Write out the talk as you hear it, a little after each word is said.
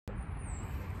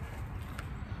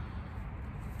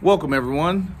Welcome,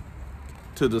 everyone,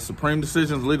 to the Supreme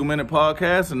Decisions Legal Minute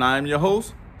Podcast, and I am your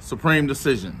host, Supreme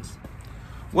Decisions.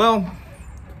 Well,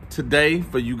 today,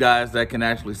 for you guys that can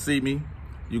actually see me,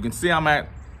 you can see I'm at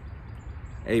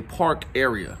a park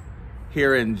area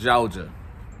here in Georgia.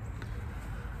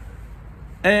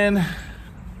 And,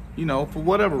 for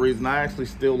whatever reason, I actually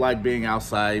still like being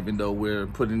outside, even though we're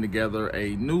putting together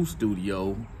a new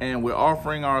studio, and we're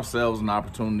offering ourselves an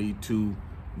opportunity to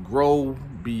grow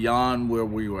beyond where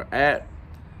we were at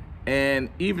and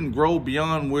even grow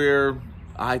beyond where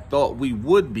I thought we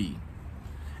would be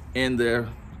in the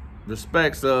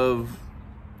respects of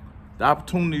the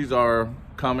opportunities are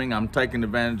coming. I'm taking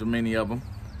advantage of many of them,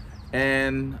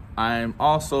 and I'm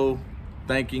also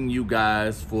thanking you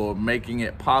guys for making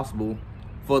it possible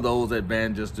for those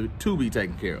advantages to be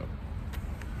taken care of.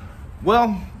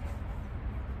 Well,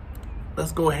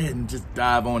 let's go ahead and just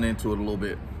dive on into it a little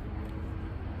bit.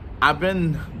 I've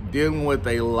been dealing with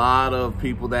a lot of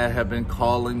people that have been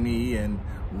calling me and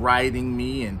writing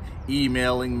me and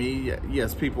emailing me.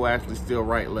 Yes, people actually still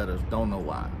write letters. Don't know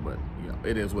why, but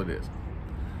it is what it is.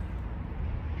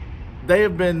 They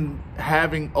have been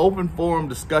having open forum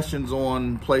discussions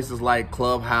on places like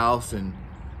Clubhouse and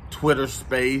Twitter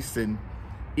Space and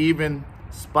even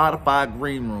Spotify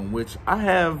Green Room, which I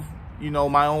have,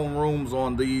 my own rooms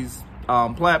on these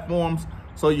platforms.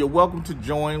 So you're welcome to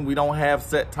join. We don't have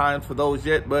set times for those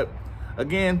yet, but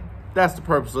again, that's the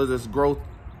purpose of this growth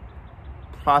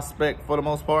prospect for the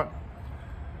most part.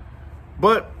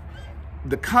 But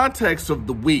the context of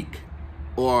the week,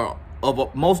 or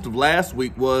of most of last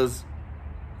week, was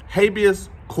Habeas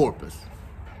Corpus.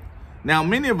 Now,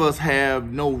 many of us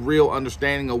have no real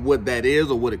understanding of what that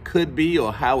is or what it could be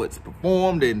or how it's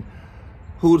performed and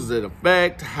who does it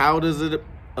affect, how does it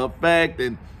affect,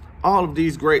 and all of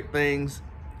these great things.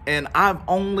 And I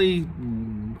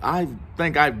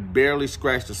think I barely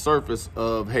scratched the surface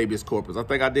of habeas corpus. I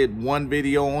think I did one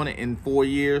video on it in 4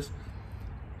 years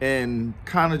and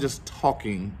kind of just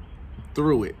talking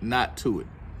through it, not to it.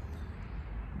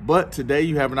 But today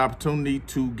you have an opportunity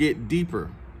to get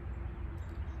deeper.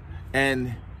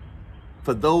 And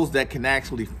for those that can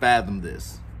actually fathom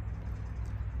this,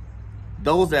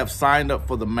 those that have signed up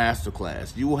for the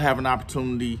masterclass, you will have an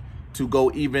opportunity to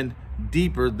go even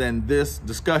deeper than this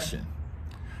discussion.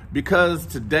 Because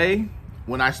today,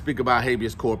 when I speak about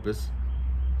habeas corpus,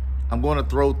 I'm going to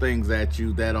throw things at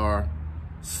you that are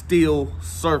still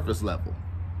surface level.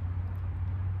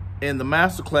 In the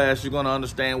masterclass, you're going to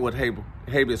understand what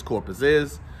habeas corpus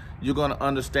is. You're going to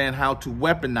understand how to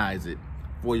weaponize it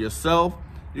for yourself.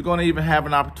 You're going to even have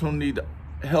an opportunity to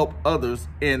help others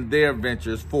in their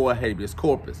ventures for habeas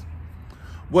corpus.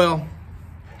 Well,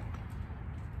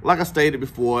 like I stated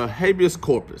before, habeas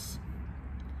corpus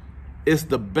is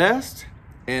the best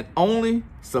and only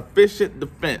sufficient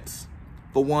defense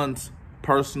for one's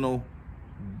personal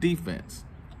defense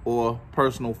or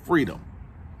personal freedom.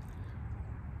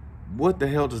 What the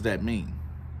hell does that mean?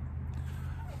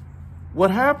 What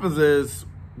happens is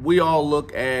we all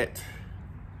look at,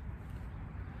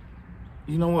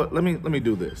 let me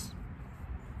do this.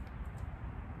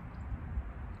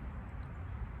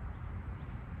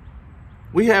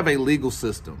 We have a legal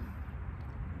system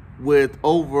with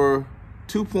over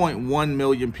 2.1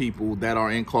 million people that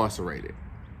are incarcerated.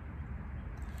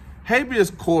 Habeas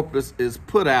corpus is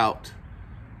put out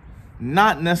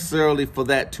not necessarily for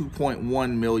that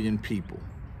 2.1 million people,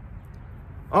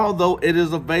 although it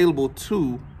is available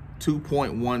to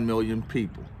 2.1 million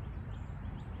people.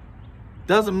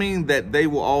 Doesn't mean that they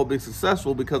will all be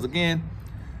successful, because again,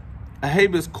 a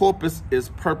habeas corpus is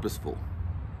purposeful.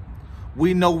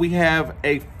 We know we have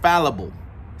a fallible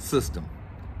system.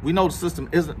 We know the system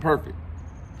isn't perfect.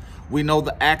 We know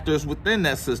the actors within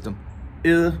that system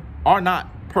are not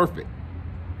perfect.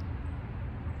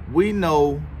 We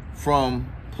know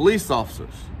from police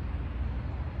officers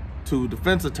to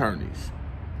defense attorneys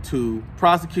to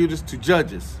prosecutors to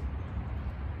judges,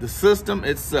 the system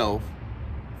itself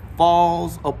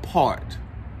falls apart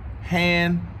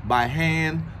hand by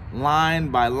hand, line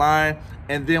by line,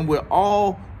 and then we're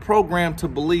all programmed to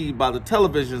believe by the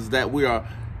televisions that we are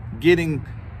getting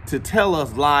to tell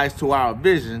us lies to our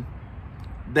vision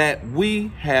that we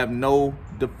have no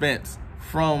defense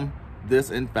from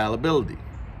this infallibility.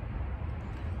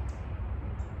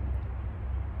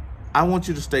 I want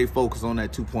you to stay focused on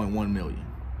that 2.1 million.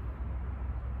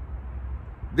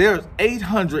 There's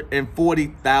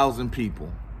 840,000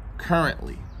 people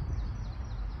currently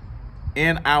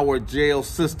in our jail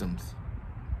systems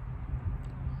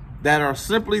that are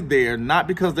simply there not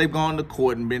because they've gone to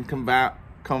court and been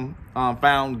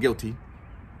found guilty,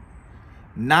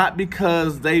 not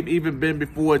because they've even been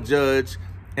before a judge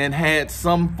and had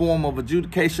some form of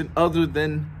adjudication other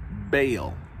than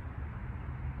bail.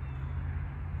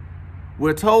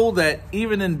 We're told that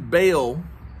even in bail,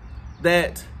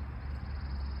 that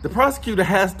the prosecutor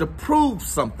has to prove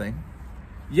something,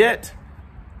 yet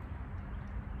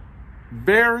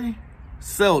very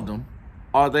seldom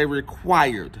are they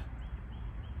required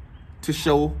to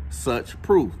show such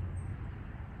proof.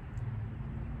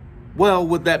 Well,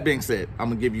 with that being said, I'm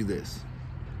going to give you this.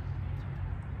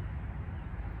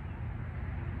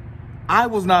 I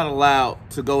was not allowed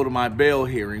to go to my bail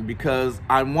hearing because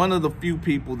I'm one of the few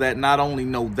people that not only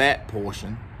know that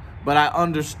portion, but I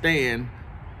understand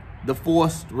the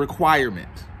force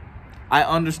requirement. I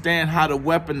understand how to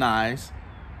weaponize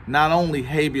not only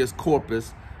habeas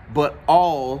corpus, but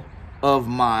all of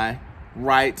my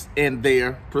rights and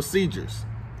their procedures.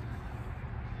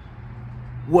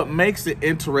 What makes it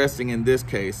interesting in this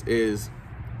case is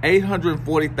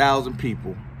 840,000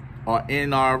 people are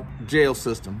in our jail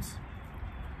systems,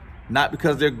 not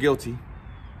because they're guilty,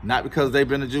 not because they've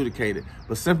been adjudicated,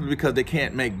 but simply because they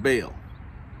can't make bail.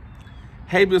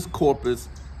 Habeas corpus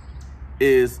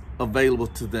is available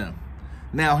to them.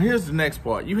 Now, here's the next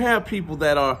part. You have people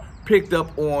that are picked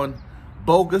up on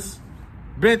bogus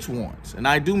bench warrants. And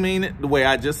I do mean it the way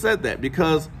I just said that,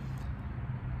 because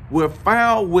we're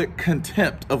found with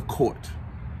contempt of court.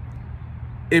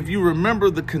 If you remember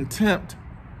the contempt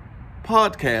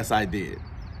podcast I did,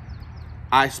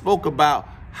 I spoke about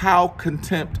how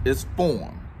contempt is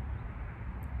formed.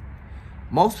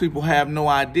 Most people have no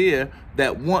idea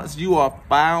that once you are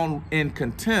found in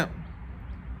contempt,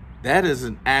 that is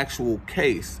an actual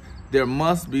case. There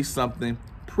must be something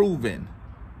proven.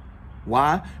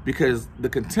 Why? Because the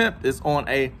contempt is on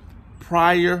a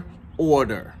prior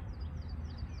order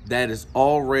that is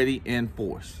already in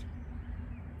force.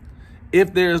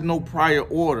 If there is no prior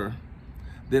order,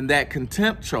 then that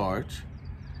contempt charge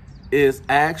is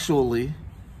actually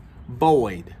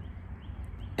void,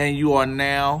 and you are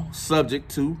now subject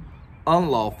to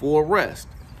unlawful arrest,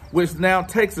 which now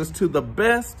takes us to the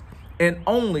best and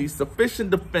only sufficient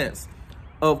defense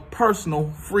of personal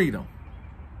freedom: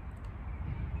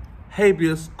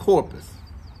 habeas corpus.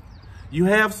 You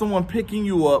have someone picking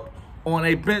you up on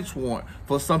a bench warrant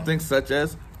for something such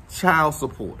as child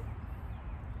support.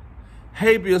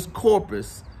 Habeas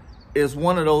corpus is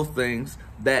one of those things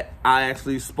that I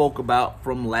actually spoke about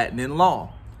from Latin in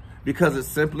law, because it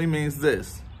simply means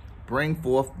this: bring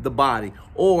forth the body,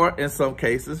 or in some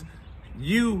cases,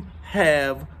 you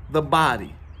have the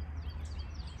body.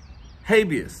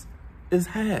 Habeas is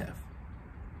have.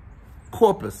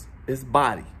 Corpus is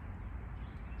body.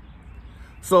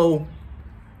 So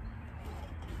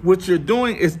what you're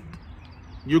doing is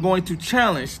you're going to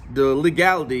challenge the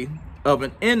legality of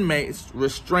an inmate's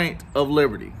restraint of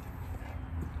liberty.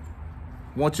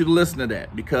 I want you to listen to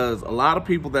that, because a lot of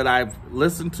people that I've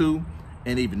listened to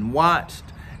and even watched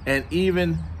and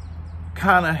even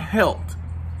kind of helped,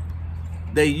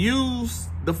 they use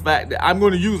the fact that I'm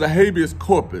going to use a habeas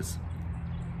corpus.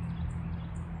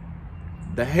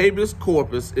 The habeas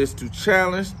corpus is to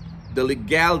challenge the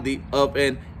legality of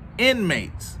an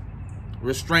inmate's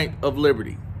restraint of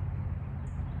liberty.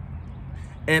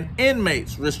 An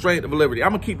inmate's restraint of liberty.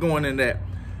 I'm going to keep going in that.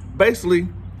 Basically,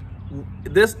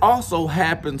 this also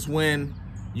happens when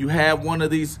you have one of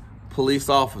these police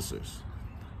officers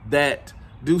that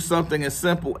do something as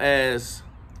simple as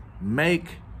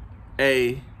make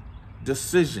a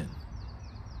decision,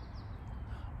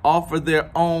 offer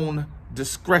their own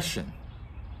discretion.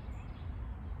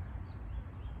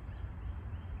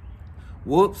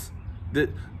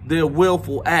 Their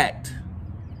willful act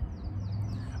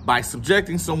by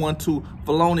subjecting someone to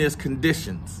felonious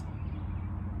conditions.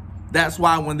 That's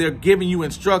why when they're giving you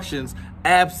instructions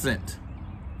absent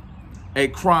a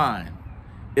crime,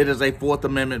 it is a Fourth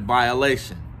Amendment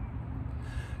violation.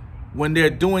 When they're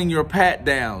doing your pat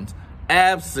downs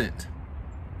absent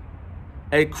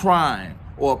a crime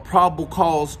or probable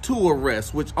cause to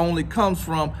arrest, which only comes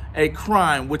from a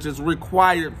crime which is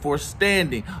required for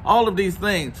standing. All of these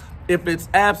things, if it's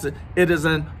absent, it is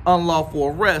an unlawful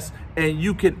arrest, and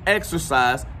you can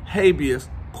exercise habeas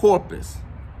corpus.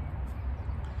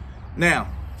 Now,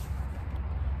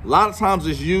 a lot of times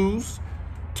it's used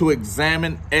to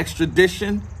examine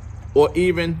extradition or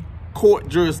even court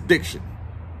jurisdiction.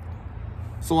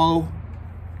 So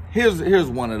here's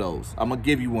one of those. I'm gonna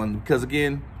give you one because,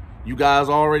 again, you guys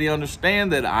already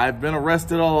understand that I've been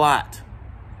arrested a lot.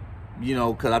 You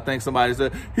know, because I think somebody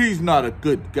said, he's not a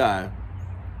good guy.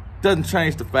 Doesn't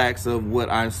change the facts of what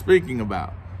I'm speaking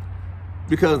about.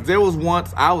 Because there was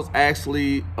once I was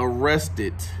actually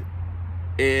arrested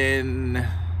in,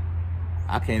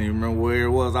 I can't even remember where it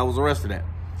was I was arrested at.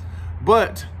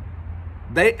 But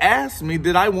they asked me,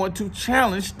 did I want to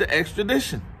challenge the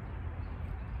extradition?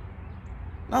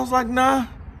 And I was like, nah,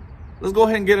 let's go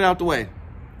ahead and get it out the way.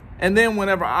 And then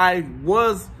whenever I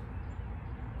was,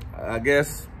 I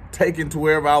guess, taken to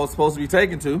wherever I was supposed to be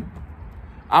taken to,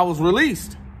 I was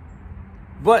released.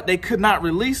 But they could not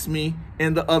release me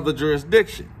in the other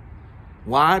jurisdiction.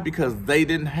 Why? Because they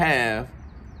didn't have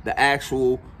the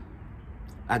actual,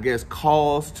 I guess,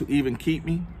 cause to even keep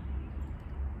me.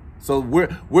 So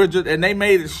we're just, and they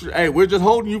made it, hey, we're just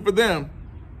holding you for them.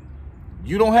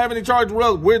 You don't have any charge with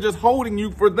us. We're just holding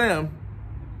you for them.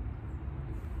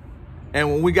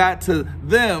 And when we got to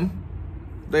them,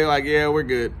 they're like, yeah, we're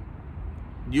good.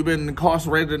 You've been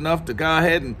incarcerated enough to go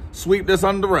ahead and sweep this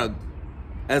under the rug.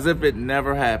 As if it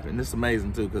never happened. It's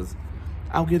amazing too, because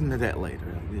I'll get into that later.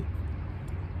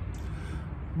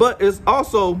 But it's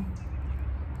also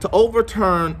to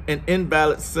overturn an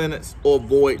invalid sentence or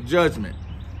void judgment.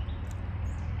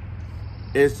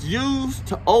 It's used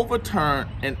to overturn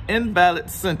an invalid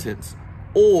sentence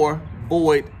or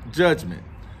void judgment.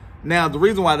 Now, the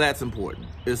reason why that's important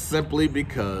is simply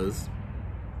because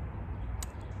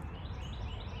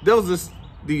there was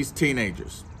these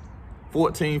teenagers,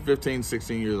 14, 15,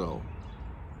 16 years old.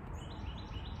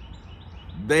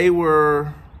 They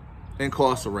were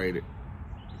incarcerated.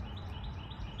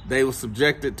 They were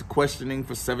subjected to questioning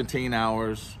for 17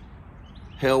 hours,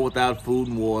 held without food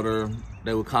and water.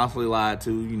 They were constantly lied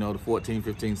to, you know, the 14,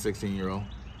 15, 16-year-old.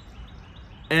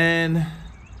 And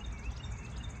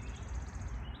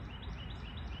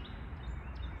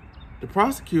the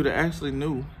prosecutor actually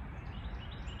knew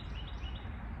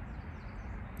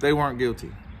they weren't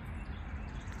guilty.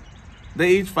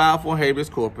 They each filed for habeas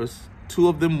corpus. 2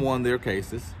 of them won their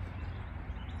cases,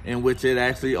 in which it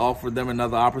actually offered them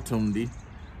another opportunity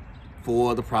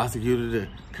for the prosecutor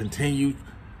to continue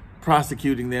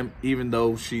prosecuting them, even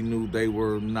though she knew they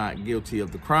were not guilty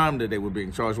of the crime that they were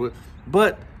being charged with.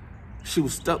 But she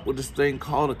was stuck with this thing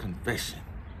called a confession.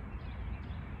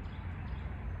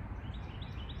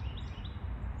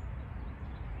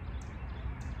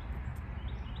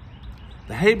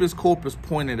 The habeas corpus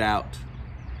pointed out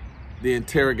the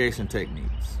interrogation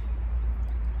techniques.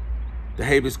 The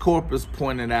habeas corpus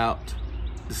pointed out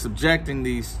the subjecting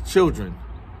these children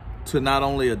to not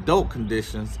only adult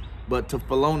conditions, but to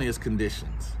felonious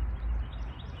conditions.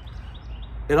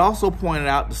 It also pointed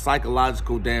out the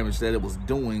psychological damage that it was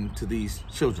doing to these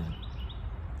children.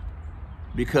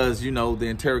 Because, you know, the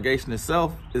interrogation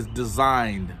itself is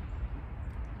designed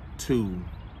to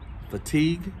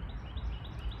fatigue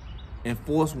and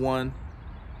force one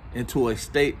into a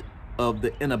state of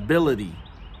the inability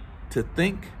to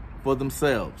think for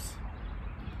themselves.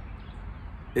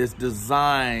 It's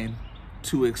designed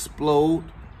to explode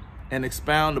and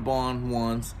expound upon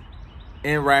one's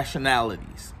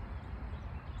irrationalities.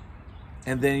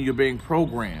 And then you're being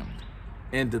programmed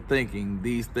into thinking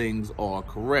these things are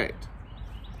correct.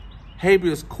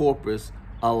 Habeas corpus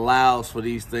allows for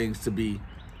these things to be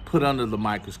put under the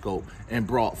microscope and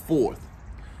brought forth.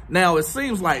 Now, it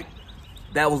seems like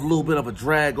that was a little bit of a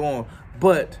drag on,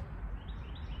 but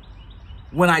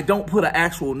when I don't put an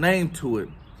actual name to it,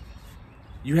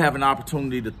 you have an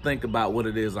opportunity to think about what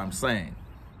it is I'm saying.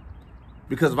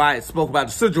 Because if I had spoke about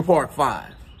the Central Park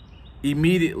 5,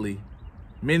 immediately,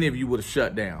 many of you would have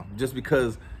shut down just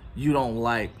because you don't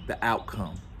like the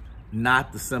outcome,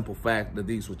 not the simple fact that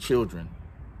these were children.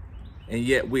 And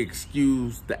yet we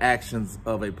excuse the actions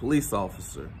of a police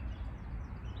officer.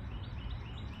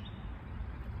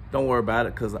 Don't worry about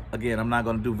it, because again, I'm not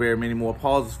going to do very many more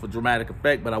pauses for dramatic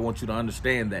effect, but I want you to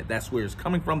understand that that's where it's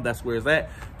coming from. That's where it's at.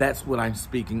 That's what I'm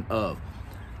speaking of.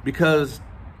 Because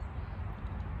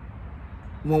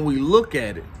when we look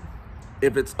at it,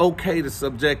 if it's okay to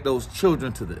subject those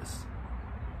children to this,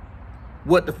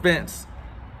 what defense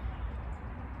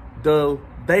do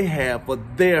they have for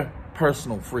their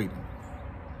personal freedom?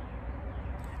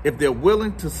 If they're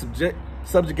willing to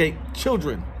subjugate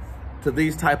children to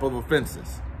these type of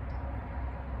offenses,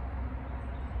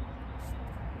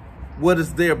 what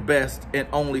is their best and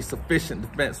only sufficient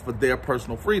defense for their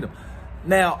personal freedom?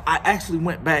 Now, I actually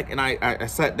went back and I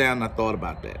sat down and I thought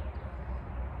about that.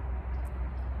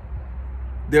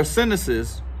 Their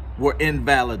sentences were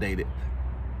invalidated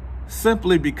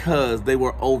simply because they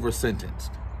were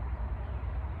over-sentenced.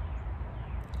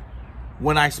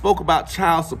 When I spoke about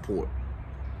child support,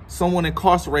 someone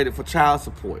incarcerated for child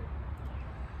support,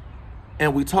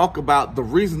 and we talk about the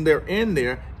reason they're in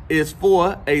there is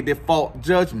for a default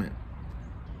judgment.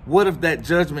 What if that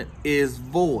judgment is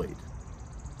void?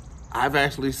 I've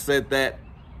actually said that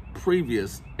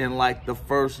previous in like the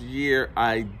first year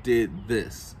I did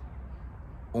this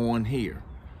on here.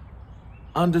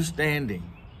 understanding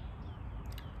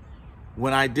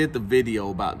when I did the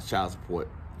video about the child support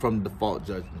from default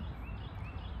judgment,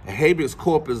 a habeas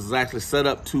corpus is actually set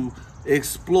up to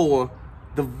explore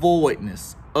the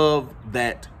voidness of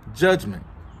that judgment.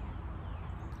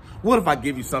 What if I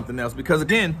give you something else? Because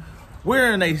again,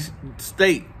 we're in a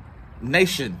state,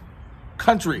 nation,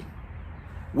 country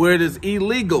where it is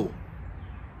illegal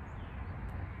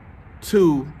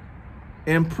to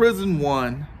imprison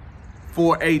one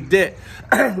for a debt.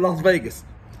 Las Vegas.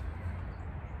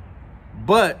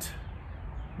 But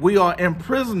we are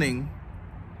imprisoning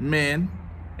men,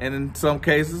 and in some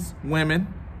cases,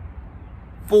 women,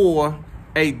 for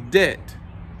a debt,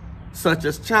 such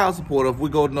as child support, if we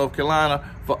go to North Carolina,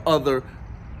 for other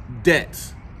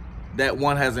debts that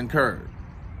one has incurred.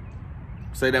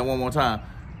 Say that one more time.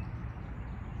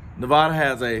 Nevada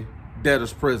has a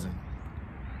debtor's prison.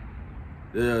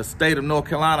 The state of North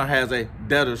Carolina has a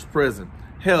debtor's prison.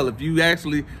 Hell, if you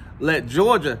actually let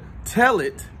Georgia tell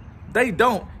it, they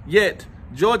don't. Yet,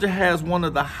 Georgia has one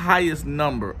of the highest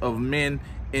number of men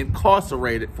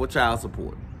incarcerated for child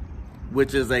support,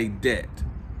 which is a debt,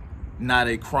 not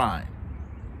a crime.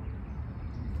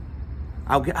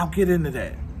 I'll get into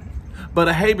that. But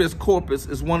a habeas corpus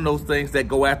is one of those things that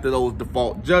go after those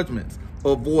default judgments,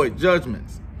 or void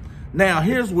judgments. Now,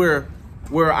 here's where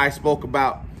I spoke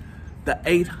about the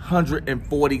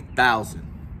 840,000.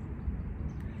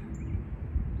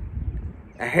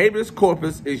 A habeas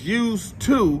corpus is used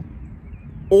to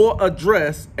or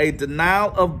address a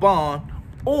denial of bond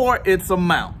or its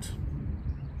amount.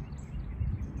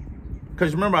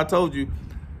 Because remember I told you,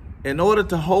 in order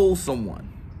to hold someone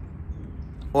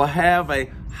or have a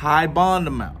high bond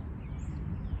amount,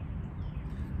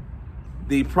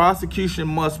 the prosecution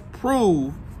must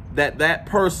prove that that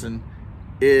person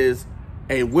is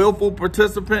a willful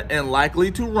participant and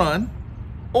likely to run,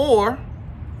 or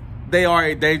they are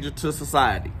a danger to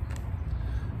society.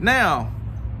 Now,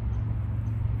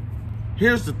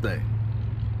 here's the thing.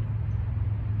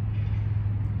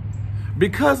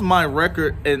 Because my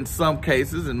record in some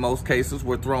cases, in most cases,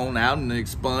 were thrown out and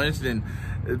expunged and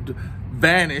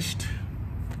vanished,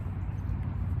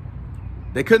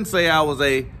 they couldn't say I was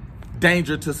a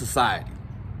danger to society.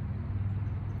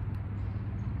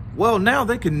 Well, now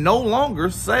they can no longer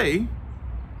say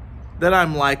that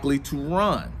I'm likely to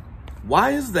run.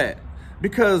 Why is that?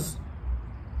 Because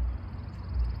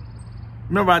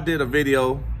remember I did a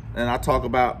video and I talk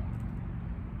about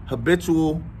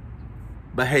habitual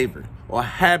behavior or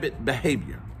habit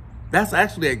behavior. That's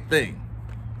actually a thing.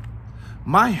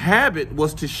 My habit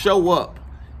was to show up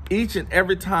each and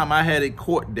every time I had a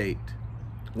court date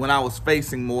when I was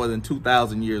facing more than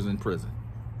 2,000 years in prison.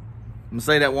 I'm gonna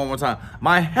say that one more time.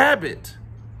 My habit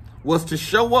was to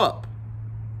show up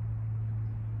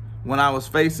when I was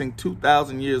facing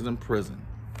 2,000 years in prison.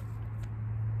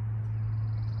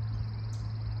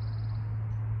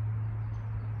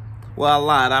 Well, I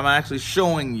lied. I'm actually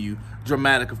showing you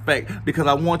dramatic effect because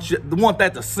I want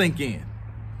that to sink in.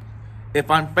 If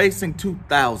I'm facing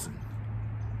 2,000,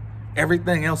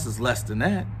 everything else is less than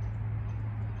that.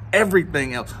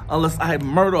 Everything else, unless I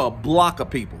murder a block of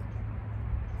people.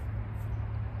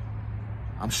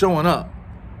 I'm showing up.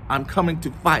 I'm coming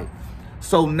to fight.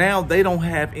 So now they don't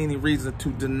have any reason to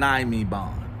deny me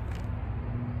bond.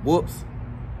 Whoops.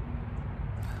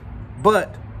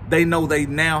 But they know they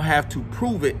now have to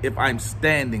prove it if I'm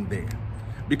standing there.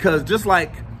 Because just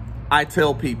like I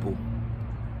tell people,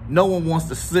 no one wants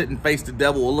to sit and face the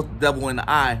devil or look the devil in the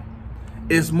eye.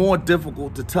 It's more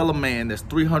difficult to tell a man that's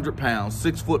 300 pounds,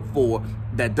 6'4",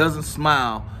 that doesn't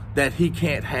smile, that he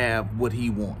can't have what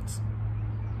he wants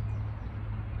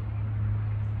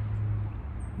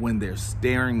when they're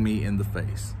staring me in the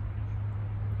face.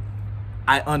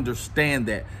 I understand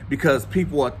that because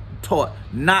people are taught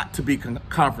not to be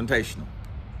confrontational.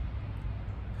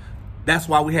 That's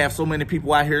why we have so many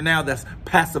people out here now that's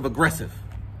passive aggressive.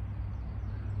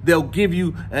 They'll give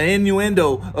you an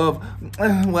innuendo of,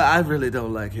 well, I really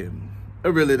don't like him. I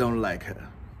really don't like her.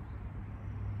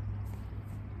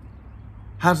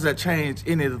 How does that change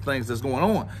any of the things that's going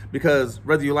on? Because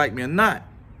whether you like me or not,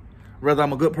 whether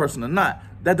I'm a good person or not,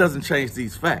 that doesn't change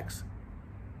these facts.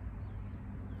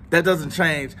 That doesn't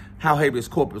change how habeas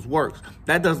corpus works.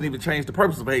 That doesn't even change the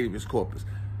purpose of habeas corpus.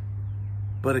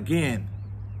 But again,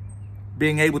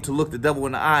 being able to look the devil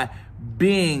in the eye,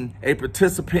 being a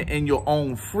participant in your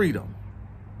own freedom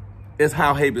is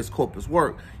how habeas corpus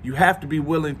work. You have to be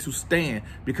willing to stand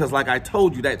because like I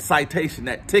told you, that citation,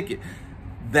 that ticket,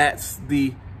 that's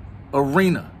the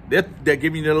arena. They're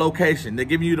giving you the location. They're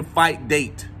giving you the fight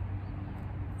date.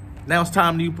 Now it's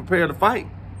time you prepare to fight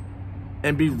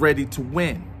and be ready to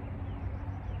win.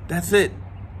 That's it.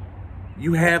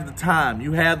 You have the time.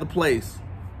 You have the place.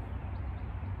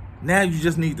 Now you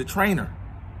just need the trainer.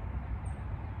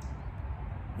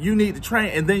 You need to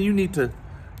train, and then you need to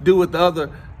do what the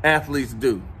other athletes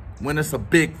do when it's a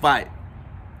big fight.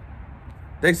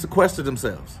 They sequester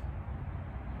themselves.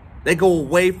 They go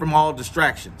away from all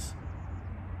distractions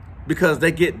because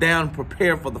they get down and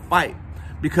prepare for the fight,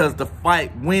 because the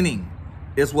fight winning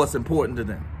is what's important to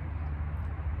them.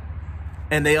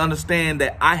 And they understand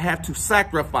that I have to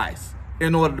sacrifice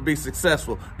in order to be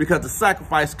successful, because the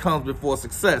sacrifice comes before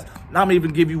success. Now, I'm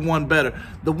even give you one better.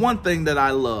 The one thing that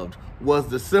I loved was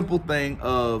the simple thing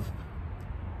of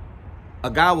a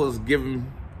guy was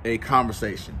giving a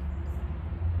conversation.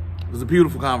 It was a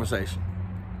beautiful conversation.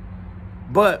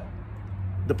 But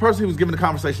the person he was giving the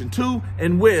conversation to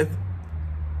and with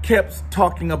kept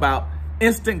talking about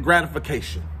instant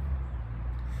gratification.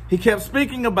 He kept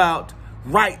speaking about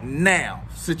right now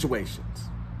situations.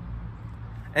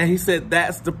 And he said,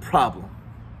 that's the problem.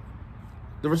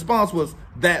 The response was,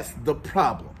 that's the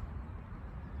problem.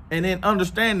 And in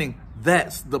understanding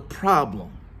that's the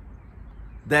problem,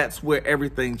 that's where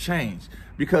everything changed.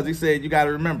 Because he said, you got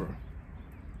to remember,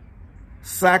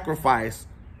 sacrifice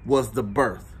was the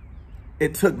birth.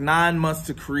 It took 9 months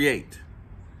to create.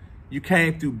 You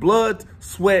came through blood,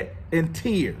 sweat, and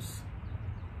tears.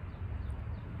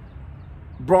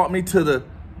 Brought me to the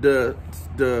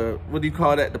what do you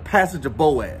call that? The passage of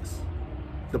Boaz,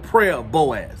 the prayer of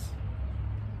Boaz.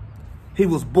 He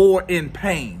was born in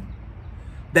pain.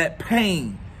 That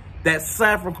pain, that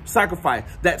sacrifice,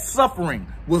 that suffering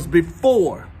was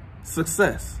before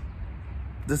success.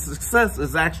 The success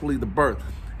is actually the birth.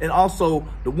 And also,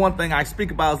 the one thing I speak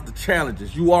about is the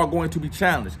challenges. You are going to be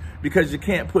challenged because you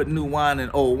can't put new wine in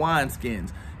old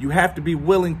wineskins. You have to be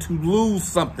willing to lose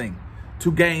something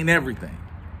to gain everything.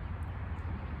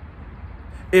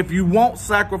 If you won't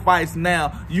sacrifice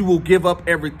now, you will give up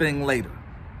everything later.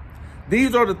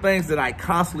 These are the things that I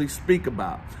constantly speak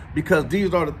about, because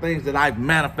these are the things that I've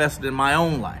manifested in my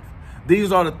own life.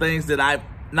 These are the things that I've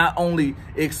not only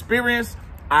experienced,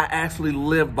 I actually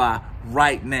live by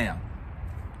right now.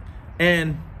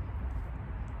 And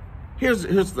here's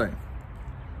the thing.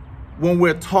 When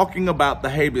we're talking about the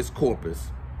habeas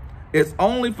corpus, it's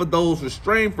only for those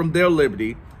restrained from their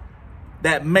liberty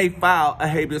that may file a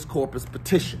habeas corpus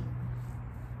petition.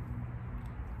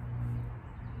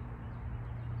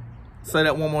 Say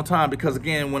that one more time, because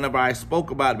again, whenever I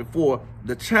spoke about it before,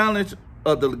 the challenge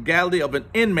of the legality of an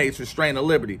inmate's restraint of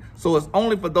liberty. So it's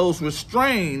only for those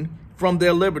restrained from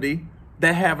their liberty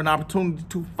that have an opportunity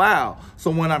to file.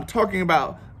 So when I'm talking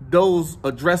about those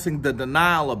addressing the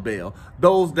denial of bail,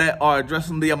 those that are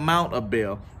addressing the amount of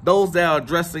bail, those that are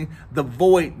addressing the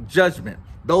void judgment,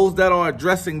 those that are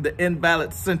addressing the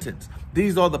invalid sentence,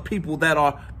 these are the people that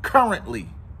are currently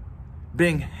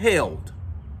being held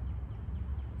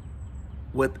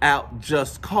without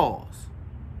just cause.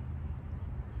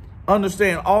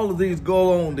 Understand, all of these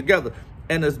go on together,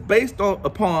 and it's based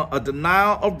upon a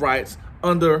denial of rights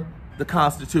under the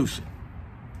Constitution.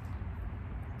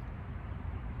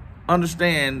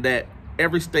 Understand that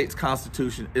every state's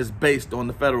constitution is based on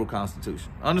the federal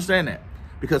Constitution. Understand that,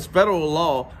 because federal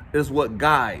law is what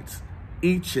guides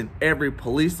each and every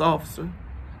police officer,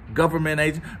 government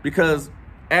agent. Because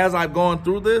as I've gone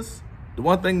through this, the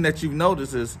one thing that you've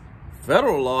noticed is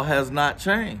federal law has not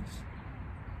changed.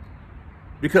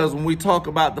 Because when we talk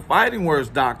about the fighting words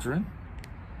doctrine,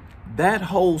 that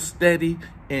holds steady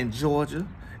in Georgia.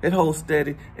 It holds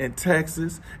steady in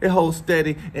Texas. It holds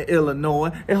steady in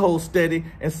Illinois. It holds steady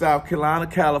in South Carolina,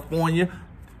 California,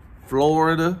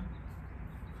 Florida,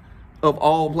 of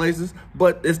all places.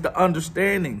 But it's the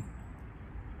understanding.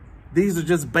 These are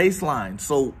just baselines.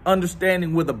 So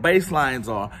understanding where the baselines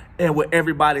are and where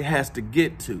everybody has to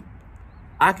get to.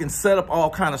 I can set up all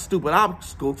kind of stupid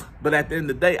obstacles, but at the end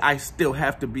of the day, I still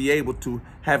have to be able to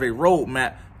have a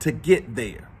roadmap to get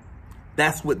there.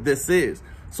 That's what this is.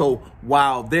 So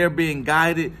while they're being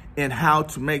guided in how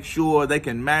to make sure they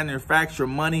can manufacture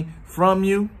money from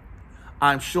you,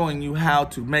 I'm showing you how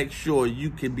to make sure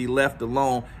you can be left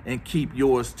alone and keep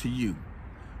yours to you.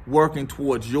 Working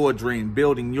towards your dream,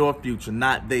 building your future,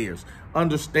 not theirs.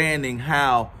 Understanding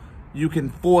how you can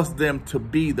force them to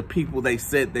be the people they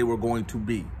said they were going to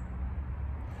be.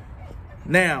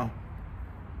 Now,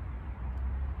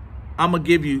 I'm gonna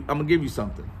give you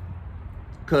something.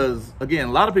 Because again,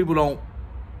 a lot of people don't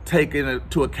take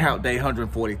into account the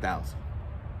 140,000.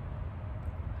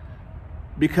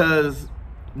 Because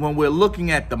when we're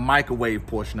looking at the microwave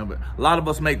portion of it, a lot of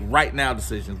us make right now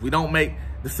decisions. We don't make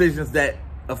decisions that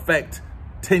affect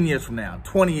 10 years from now,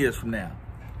 20 years from now.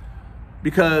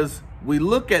 Because we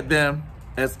look at them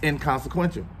as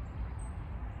inconsequential.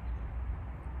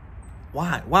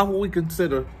 Why? Why would we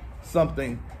consider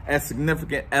something as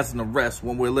significant as an arrest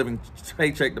when we're living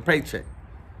paycheck to paycheck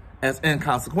as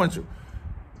inconsequential?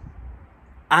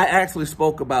 I actually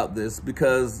spoke about this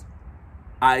because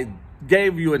I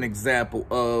gave you an example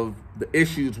of the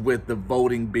issues with the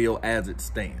voting bill as it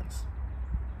stands.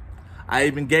 I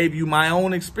even gave you my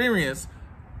own experience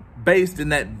based in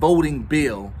that voting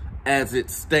bill as it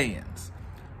stands.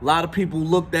 A lot of people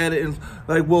looked at it and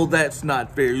like, well, that's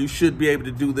not fair. You should be able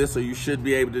to do this or you should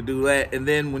be able to do that. And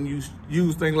then when you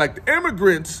use things like the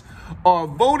immigrants are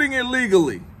voting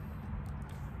illegally.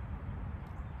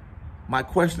 My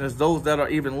question is, those that are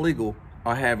even legal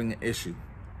are having an issue.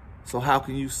 So how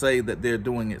can you say that they're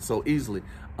doing it so easily?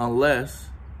 Unless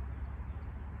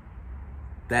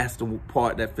that's the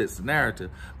part that fits the narrative.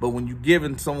 But when you're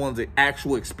giving someone's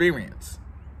actual experience,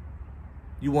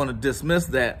 you want to dismiss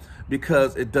that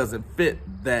because it doesn't fit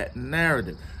that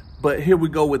narrative. But here we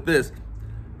go with this.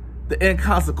 The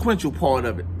inconsequential part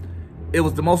of it. It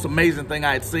was the most amazing thing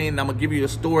I had seen. I'm going to give you a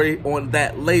story on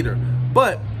that later.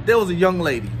 But there was a young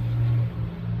lady.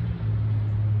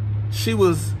 She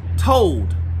was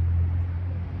told,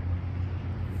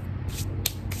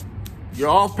 you're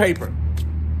off paper.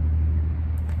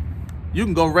 You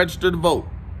can go register to vote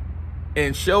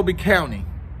in Shelby County,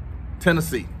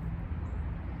 Tennessee.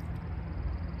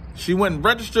 She went and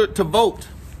registered to vote.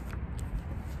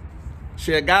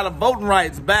 She had got her voting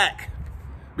rights back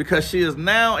because she is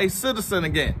now a citizen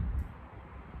again.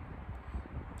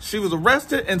 She was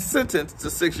arrested and sentenced to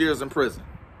 6 years in prison.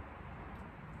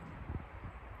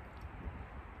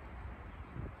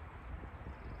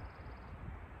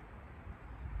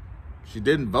 She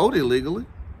didn't vote illegally.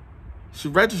 She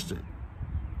registered.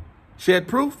 She had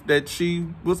proof that she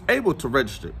was able to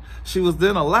register. She was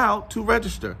then allowed to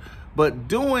register. But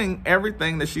doing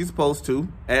everything that she's supposed to,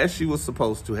 as she was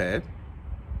supposed to have,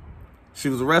 she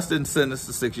was arrested and sentenced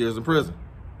to 6 years in prison.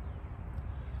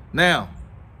 Now,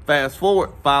 fast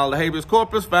forward, filed a habeas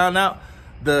corpus, found out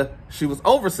she was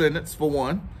over-sentenced for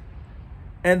one,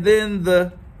 and then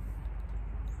the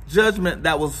judgment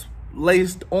that was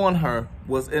laced on her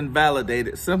was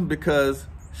invalidated simply because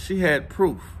she had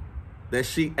proof that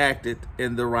she acted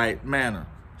in the right manner.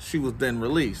 She was then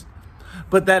released.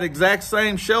 But that exact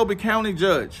same Shelby County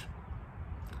judge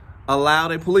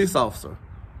allowed a police officer,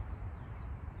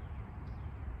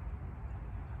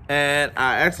 and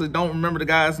I actually don't remember the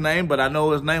guy's name, but I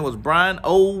know his name was Brian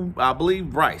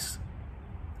Bryce.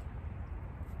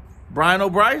 Brian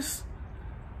O'Bryce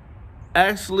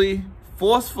actually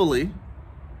forcefully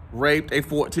raped a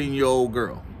 14-year-old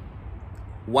girl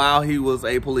while he was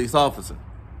a police officer.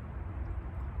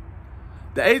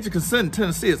 The age of consent in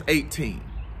Tennessee is 18.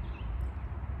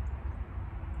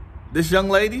 This young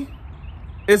lady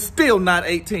is still not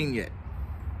 18 yet.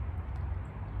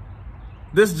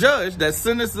 This judge that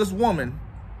sentenced this woman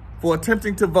for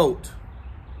attempting to vote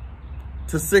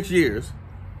to 6 years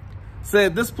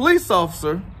said this police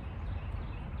officer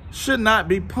should not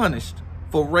be punished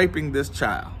for raping this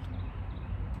child.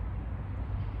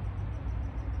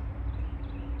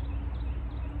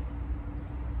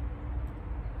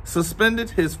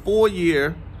 Suspended his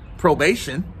 4-year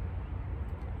probation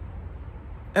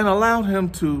and allowed him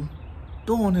to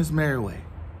go on his merry way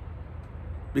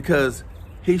because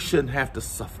he shouldn't have to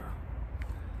suffer.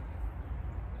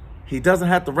 He doesn't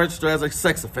have to register as a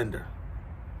sex offender.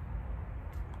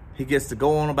 He gets to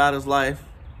go on about his life.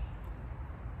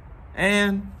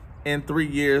 And in 3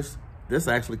 years, this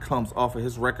actually comes off of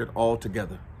his record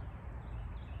altogether.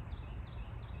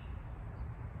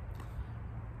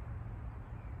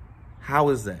 How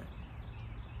is that?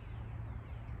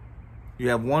 You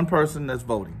have one person that's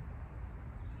voting,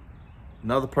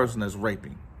 another person that's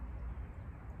raping.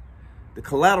 The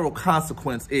collateral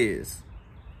consequence is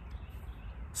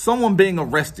someone being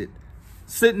arrested,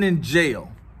 sitting in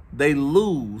jail, they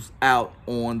lose out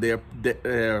on their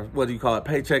what do you call it,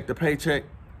 paycheck to paycheck.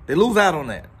 They lose out on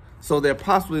that. So they're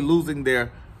possibly losing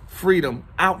their freedom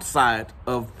outside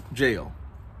of jail,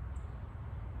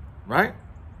 right?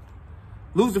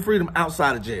 Lose the freedom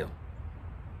outside of jail.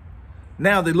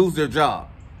 Now they lose their job.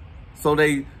 So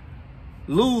they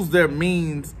lose their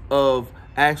means of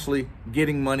actually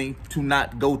getting money to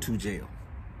not go to jail.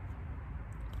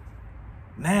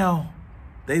 Now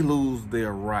they lose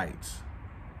their rights,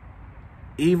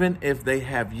 even if they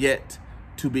have yet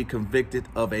to be convicted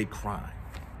of a crime.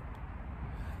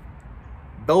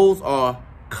 Those are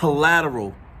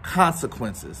collateral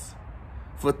consequences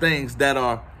for things that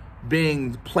are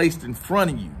being placed in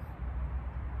front of you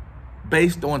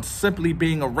based on simply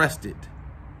being arrested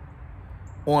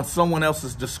on someone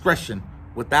else's discretion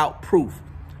without proof.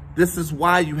 This is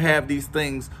why you have these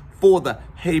things for the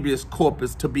habeas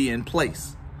corpus to be in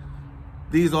place.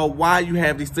 These are why you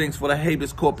have these things for the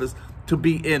habeas corpus to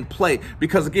be in play.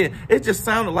 Because again, it just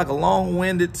sounded like a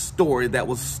long-winded story that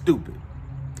was stupid.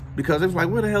 Because it was like,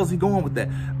 where the hell is he going with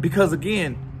that? Because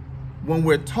again, when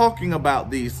we're talking about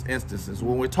these instances,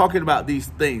 when we're talking about these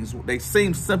things, they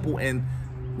seem simple in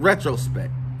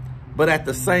retrospect. But at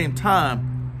the same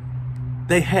time,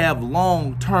 they have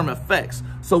long-term effects.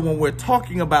 So when we're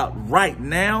talking about right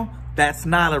now, that's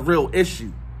not a real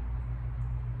issue.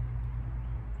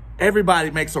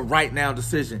 Everybody makes a right now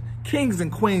decision. Kings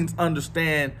and queens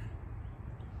understand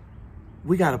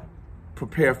we got to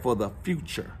prepare for the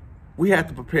future. We have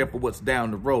to prepare for what's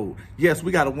down the road. Yes,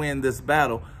 we got to win this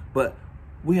battle, but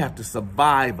we have to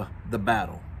survive the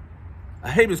battle.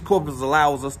 A habeas corpus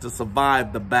allows us to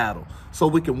survive the battle so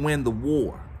we can win the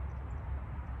war.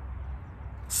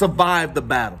 Survive the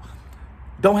battle.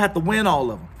 Don't have to win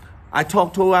all of them. I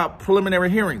talked about preliminary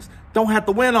hearings. Don't have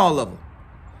to win all of them.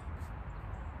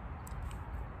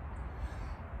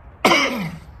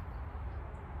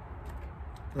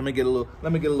 Let me get a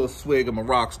little swig of my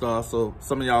Rockstar so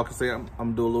some of y'all can say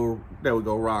I'm doing a little, there we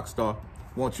go, Rockstar.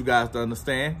 Want you guys to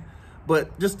understand.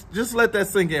 But just let that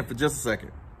sink in for just a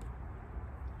second.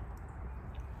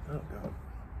 Oh God.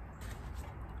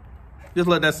 Just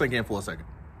let that sink in for a second.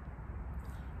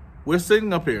 We're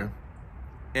sitting up here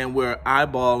and we're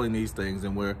eyeballing these things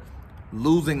and we're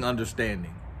losing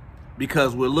understanding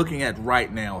because we're looking at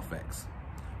right now effects.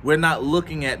 We're not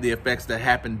looking at the effects that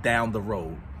happen down the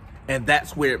road. And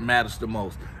that's where it matters the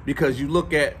most. Because you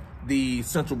look at the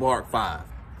Central Park 5.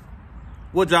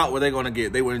 What job were they going to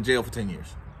get? They were in jail for 10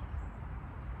 years.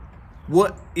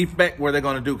 What effect were they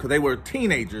going to do? Because they were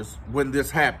teenagers when this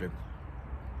happened.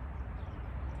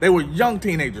 They were young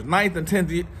teenagers, 9th and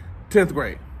 10th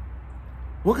grade.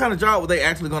 What kind of job were they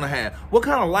actually going to have? What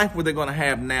kind of life were they going to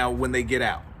have now when they get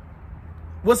out?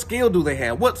 What skill do they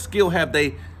have? What skill have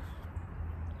they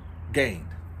gained?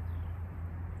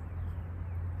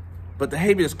 But the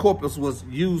habeas corpus was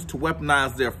used to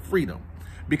weaponize their freedom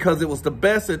because it was the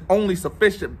best and only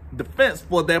sufficient defense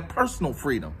for their personal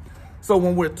freedom. So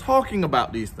when we're talking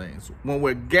about these things, when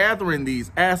we're gathering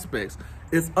these aspects,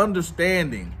 it's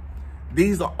understanding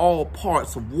these are all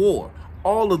parts of war.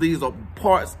 All of these are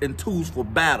parts and tools for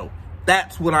battle.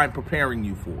 That's what I'm preparing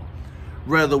you for.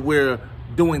 Whether we're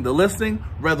doing the listening,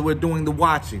 whether we're doing the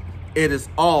watching, it is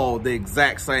all the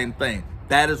exact same thing.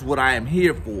 That is what I am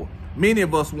here for. Many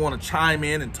of us want to chime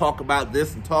in and talk about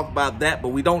this and talk about that, but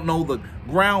we don't know the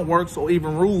groundworks or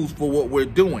even rules for what we're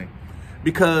doing.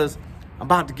 Because I'm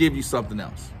about to give you something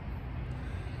else.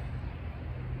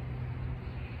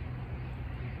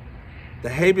 The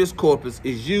habeas corpus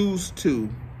is used to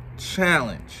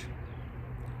challenge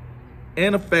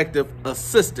ineffective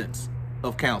assistance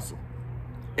of counsel.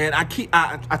 And I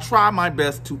try my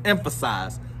best to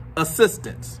emphasize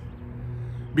assistance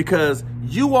because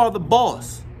you are the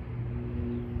boss.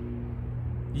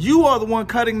 You are the one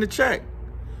cutting the check.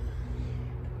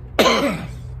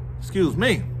 Excuse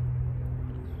me.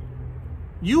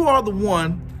 You are the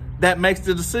one that makes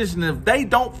the decision. If they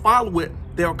don't follow it,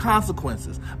 there are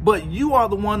consequences. But you are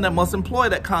the one that must employ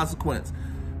that consequence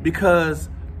because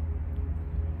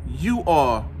you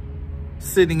are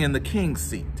sitting in the king's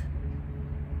seat.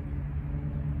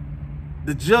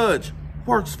 The judge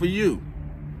works for you.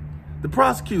 The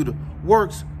prosecutor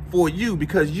works for you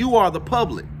because you are the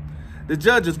public. The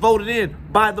judge is voted in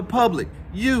by the public,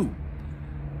 you.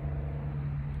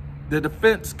 The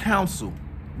defense counsel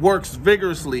works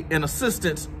vigorously in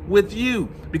assistance with you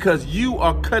because you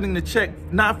are cutting the check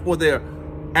not for their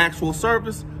actual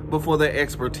service, but for their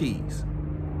expertise.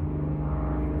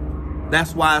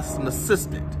 That's why it's an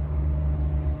assistant.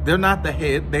 They're not the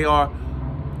head, they are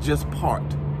just part.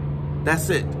 That's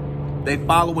it. They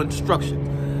follow instructions.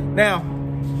 Now,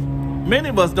 many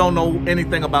of us don't know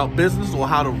anything about business or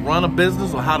how to run a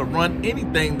business or how to run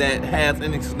anything that has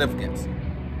any significance.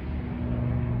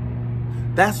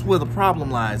 That's where the problem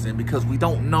lies in because we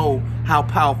don't know how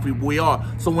powerful we are.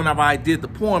 So whenever I did the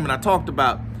poem and I talked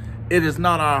about it is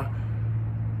not our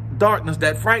darkness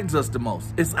that frightens us the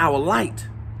most. It's our light.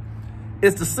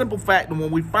 It's the simple fact that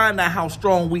when we find out how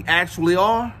strong we actually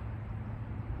are,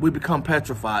 we become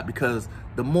petrified because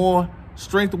the more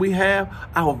strength we have,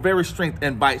 our very strength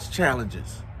invites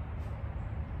challenges.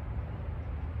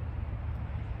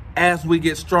 As we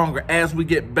get stronger, as we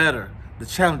get better, the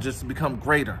challenges become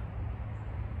greater.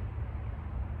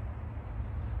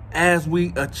 As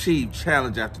we achieve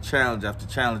challenge after challenge after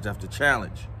challenge after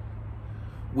challenge,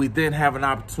 we then have an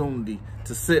opportunity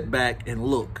to sit back and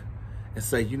look and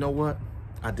say, you know what?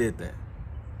 I did that.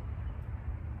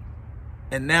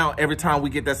 And now every time we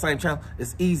get that same challenge,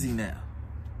 it's easy now.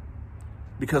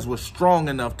 Because we're strong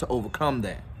enough to overcome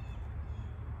that.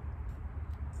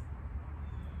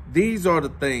 These are the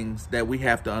things that we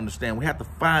have to understand. We have to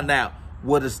find out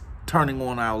what is turning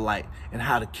on our light and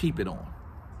how to keep it on.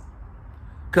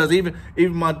 Because even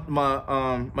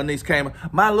my niece came,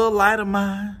 my little light of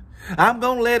mine, I'm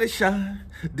going to let it shine.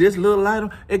 This little light,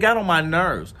 it got on my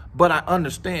nerves. But I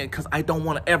understand because I don't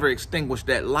want to ever extinguish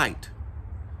that light.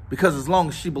 Because as long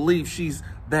as she believes she's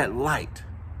that light,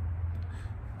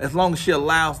 as long as she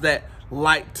allows that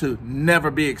light to never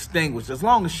be extinguished, as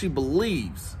long as she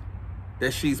believes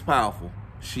that she's powerful,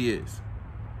 she is.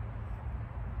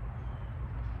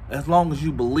 As long as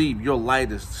you believe your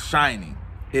light is shining,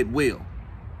 it will.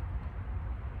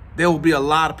 There will be a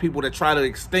lot of people that try to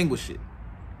extinguish it.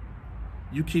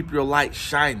 You keep your light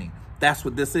shining. That's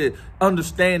what this is.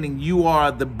 Understanding you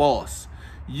are the boss.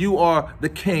 You are the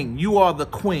king. You are the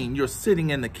queen. You're sitting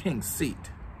in the king's seat.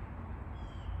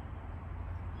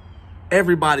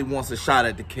 Everybody wants a shot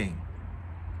at the king.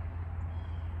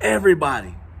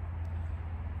 Everybody.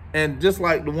 And just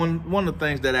like one of the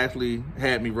things that actually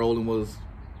had me rolling was,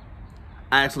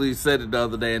 I actually said it the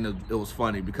other day, and it was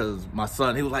funny because my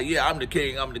son, he was like, yeah, I'm the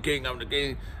king, I'm the king, I'm the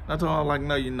king. And I told him, I was like,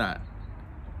 no, you're not.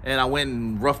 And I went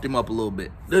and roughed him up a little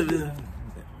bit.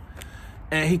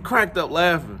 And he cracked up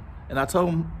laughing. And I told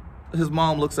him, his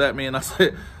mom looks at me and I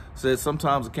said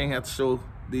sometimes the king has to show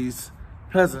these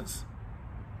peasants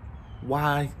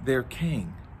why they're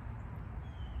king.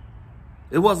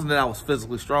 It wasn't that I was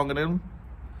physically stronger than them,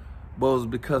 but it was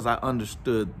because I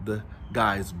understood the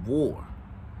guy's war.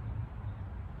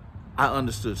 I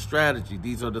understood strategy.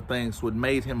 These are the things what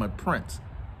made him a prince.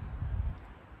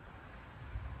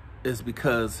 It's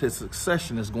because his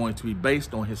succession is going to be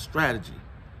based on his strategy,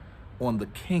 on the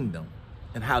kingdom,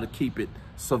 and how to keep it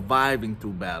surviving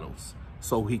through battles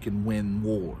so he can win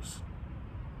wars.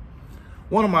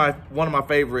 One of my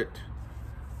favorite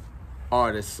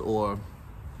artists, or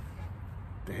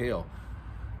the hell,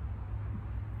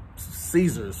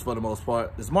 Caesars for the most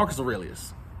part, is Marcus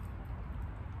Aurelius.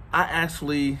 I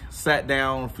actually sat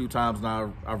down a few times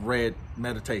and I've read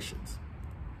Meditations.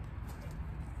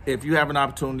 If you have an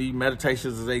opportunity,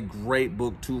 Meditations is a great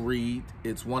book to read.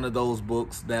 It's one of those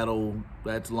books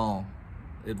that's long.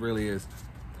 It really is.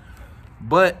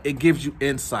 But it gives you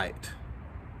insight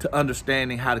to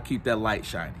understanding how to keep that light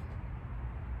shining.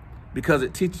 Because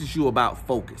it teaches you about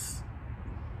focus.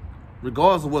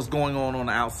 Regardless of what's going on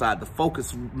the outside, the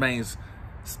focus remains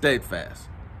steadfast.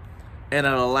 And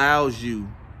it allows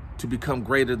you to become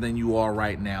greater than you are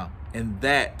right now. And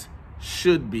that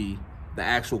should be the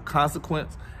actual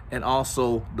consequence and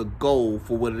also the goal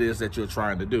for what it is that you're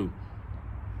trying to do.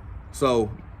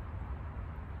 So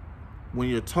when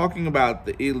you're talking about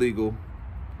the illegal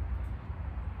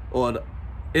or the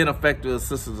ineffective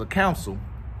assistance of counsel,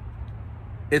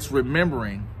 it's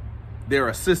remembering they're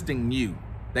assisting you.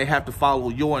 They have to follow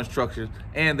your instructions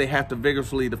and they have to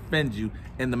vigorously defend you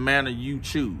in the manner you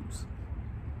choose.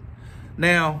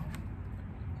 Now,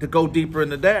 to go deeper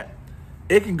into that,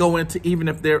 it can go into even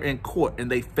if they're in court and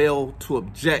they fail to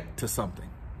object to something.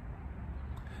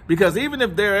 Because even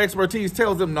if their expertise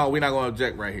tells them, no, we're not going to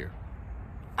object right here.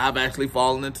 I've actually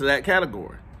fallen into that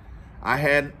category. I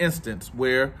had an instance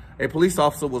where a police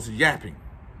officer was yapping.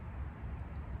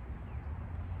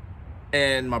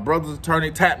 And my brother's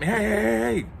attorney tapped me,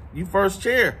 hey, you first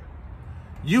chair.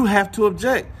 You have to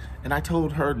object. And I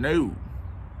told her, no.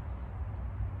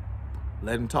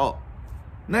 Let him talk.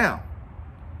 Now,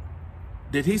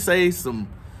 did he say some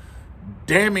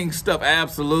damning stuff?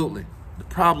 Absolutely. The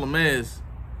problem is,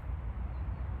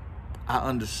 I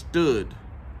understood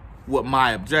what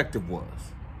my objective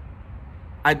was.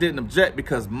 I didn't object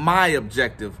because my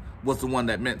objective was the one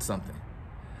that meant something.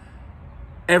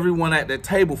 Everyone at that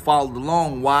table followed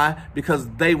along. Why? Because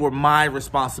they were my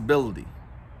responsibility.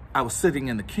 I was sitting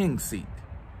in the king's seat.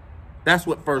 That's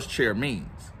what first chair means.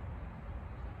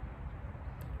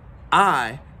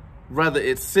 Whether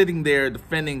it's sitting there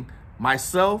defending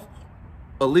myself,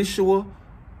 Alicia,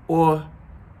 or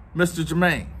Mr.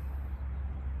 Jermaine,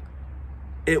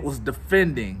 it was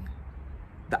defending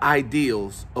the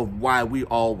ideals of why we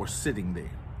all were sitting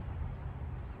there.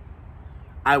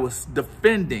 I was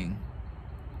defending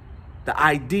the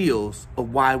ideals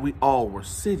of why we all were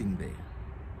sitting there.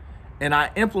 And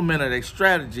I implemented a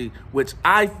strategy which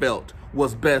I felt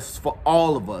was best for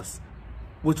all of us,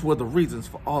 which were the reasons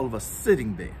for all of us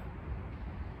sitting there.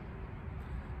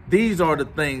 These are the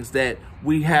things that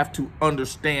we have to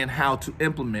understand how to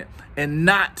implement and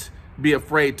not be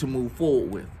afraid to move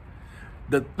forward with.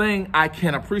 The thing I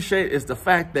can appreciate is the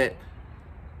fact that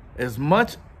as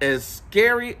much as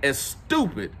scary, as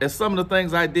stupid as some of the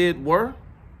things I did were,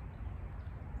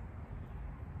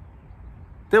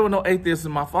 there were no atheists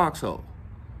in my foxhole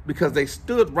because they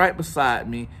stood right beside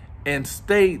me and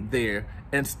stayed there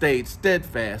and stayed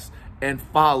steadfast and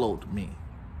followed me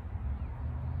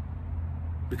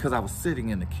because I was sitting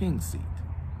in the king's seat.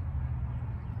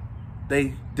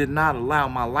 They did not allow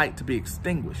my light to be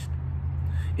extinguished.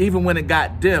 Even when it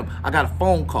got dim, I got a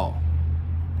phone call.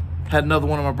 Had another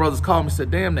one of my brothers call me and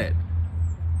said, damn that,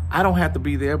 I don't have to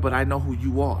be there, but I know who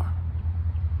you are.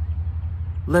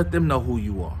 Let them know who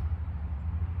you are.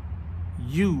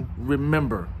 You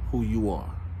remember who you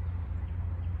are.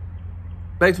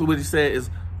 Basically what he said is,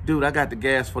 dude, I got the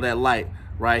gas for that light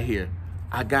right here.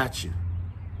 I got you.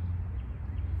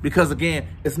 Because again,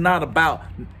 it's not about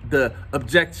the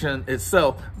objection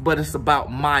itself, but it's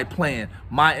about my plan,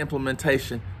 my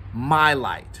implementation, my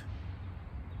light.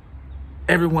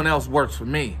 Everyone else works for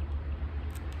me.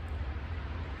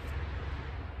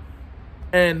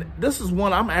 And this is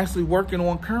one I'm actually working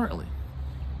on currently.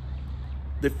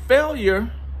 The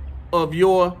failure of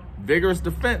your vigorous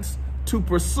defense to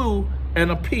pursue an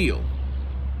appeal.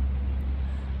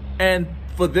 And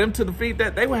for them to defeat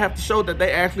that, they would have to show that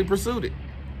they actually pursued it.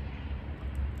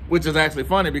 Which is actually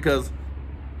funny because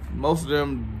most of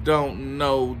them don't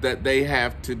know that they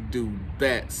have to do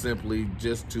that simply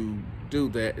just to do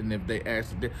that. And if they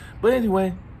actually did. But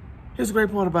anyway, here's the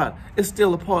great part about it. It's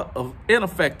still a part of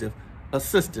ineffective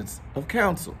assistance of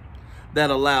counsel that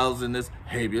allows in this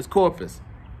habeas corpus.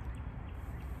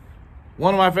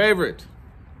 One of my favorite,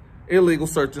 illegal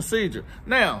search and seizure.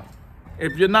 Now,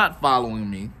 if you're not following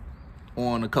me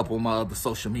on a couple of my other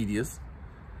social medias,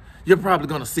 you're probably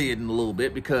going to see it in a little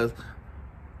bit because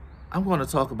I'm going to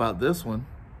talk about this one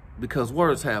because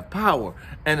words have power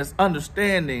and it's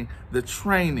understanding the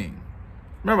training.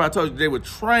 Remember I told you they were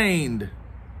trained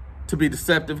to be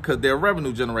deceptive because they're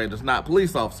revenue generators, not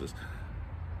police officers.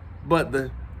 But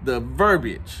the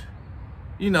verbiage,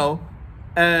 you know,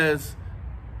 as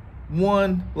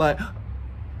one like,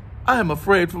 I am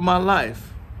afraid for my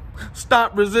life.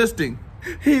 Stop resisting.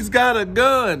 He's got a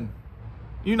gun.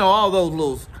 You know, all those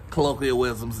little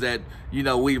colloquialisms that, you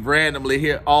know, we randomly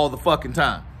hear all the fucking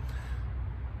time.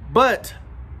 But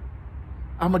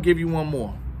I'm going to give you one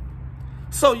more.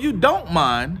 So you don't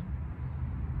mind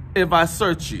if I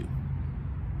search you?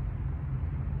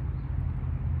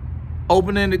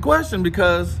 Open-ended question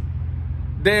because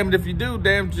damned if you do,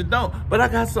 damned if you don't. But I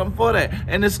got something for that.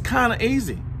 And it's kind of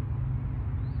easy.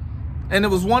 And it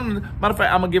was one, matter of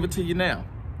fact, I'm going to give it to you now.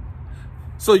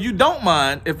 So you don't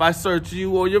mind if I search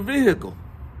you or your vehicle?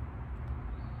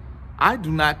 I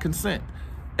do not consent.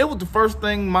 It was the first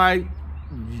thing my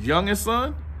youngest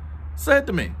son said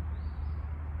to me.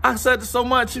 I said so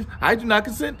much, I do not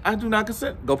consent, I do not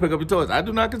consent. Go pick up your toys, I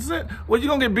do not consent. Well, you're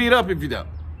going to get beat up if you don't.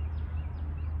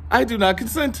 I do not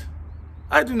consent.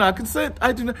 I do not consent.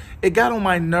 I do not. It got on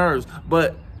my nerves,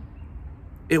 but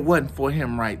it wasn't for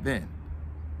him right then.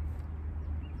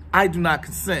 I do not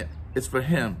consent. It's for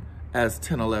him as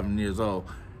 10, 11 years old.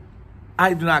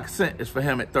 I do not consent. It's for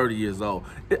him at 30 years old.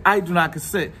 I do not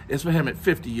consent. It's for him at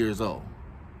 50 years old.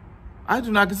 I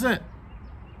do not consent.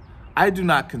 I do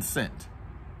not consent.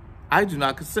 I do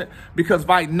not consent. Because if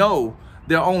I know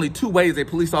there are only two ways a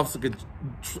police officer can,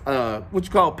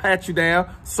 pat you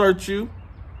down, search you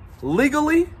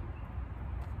legally,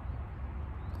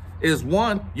 is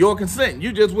one, your consent.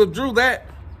 You just withdrew that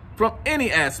from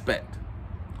any aspect.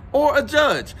 Or a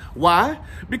judge. Why?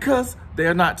 Because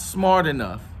they're not smart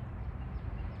enough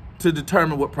to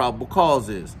determine what probable cause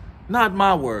is. Not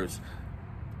my words.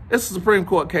 It's a Supreme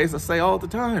Court case I say all the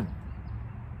time.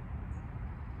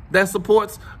 That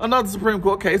supports another Supreme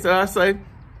Court case that I say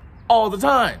all the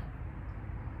time.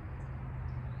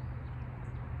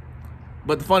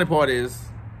 But the funny part is,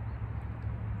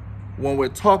 when we're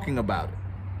talking about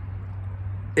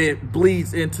it, it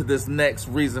bleeds into this next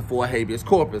reason for a habeas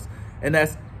corpus, and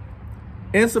that's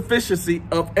insufficiency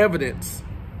of evidence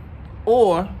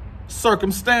or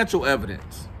circumstantial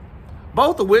evidence,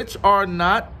 both of which are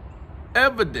not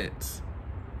evidence.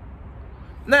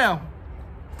 Now,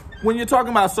 when you're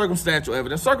talking about circumstantial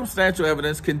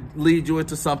evidence can lead you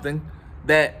into something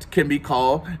that can be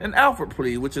called an Alford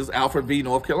plea, which is Alford v.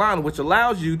 North Carolina, which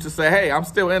allows you to say, hey, I'm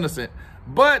still innocent,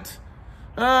 but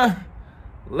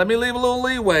let me leave a little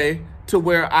leeway to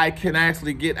where I can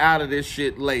actually get out of this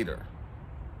shit later.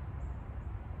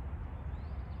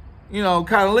 You know,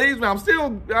 kind of leaves me. I'm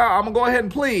going to go ahead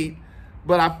and plead,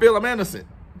 but I feel I'm innocent.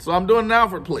 So I'm doing an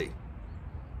Alford plea.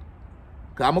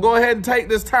 I'm going to go ahead and take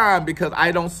this time because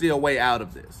I don't see a way out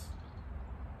of this.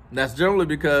 And that's generally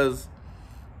because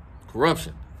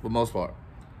corruption, for the most part.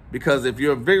 Because if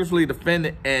you're vigorously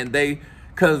defending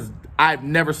because I've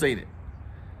never seen it.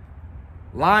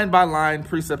 Line by line,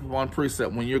 precept upon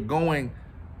precept, when you're going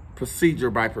procedure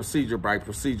by procedure by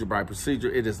procedure by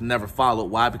procedure, it is never followed.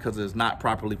 Why? Because it is not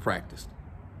properly practiced.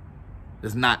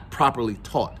 It's not properly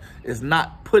taught. It's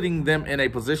not putting them in a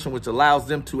position which allows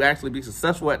them to actually be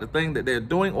successful at the thing that they're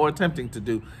doing or attempting to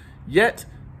do. Yet,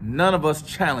 none of us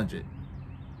challenge it.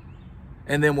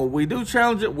 And then when we do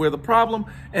challenge it, we're the problem.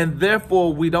 And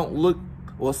therefore, we don't look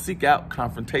or seek out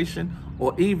confrontation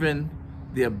or even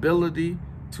the ability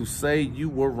to say you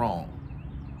were wrong.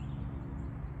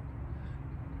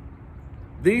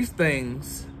 These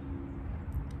things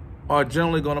are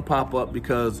generally going to pop up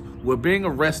because we're being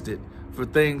arrested for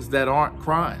things that aren't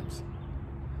crimes.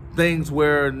 Things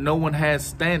where no one has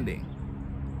standing.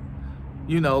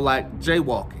 You know, like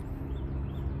jaywalking.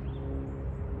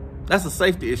 That's a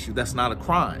safety issue. That's not a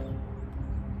crime.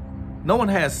 No one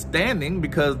has standing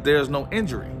because there's no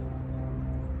injury.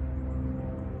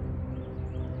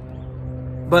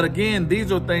 But again,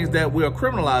 these are things that we're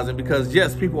criminalizing because,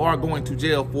 yes, people are going to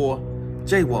jail for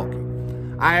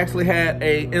jaywalking. I actually had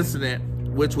an incident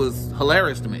which was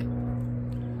hilarious to me.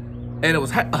 And it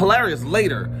was hilarious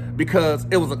later because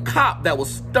it was a cop that was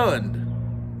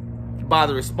stunned by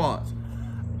the response.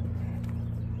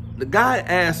 The guy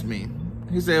asked me,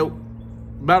 he said,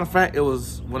 matter of fact, it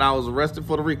was when I was arrested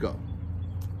for the RICO.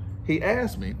 He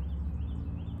asked me,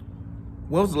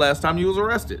 when was the last time you was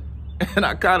arrested? And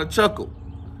I kind of chuckled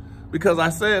because I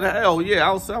said, hell yeah,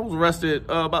 I was arrested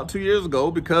about 2 years ago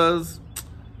because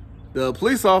the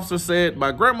police officer said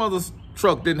my grandmother's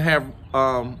truck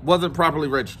wasn't properly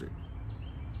registered.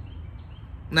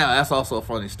 Now, that's also a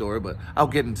funny story, but I'll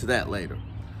get into that later.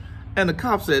 And the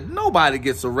cop said, nobody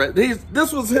gets arrested.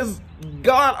 This was his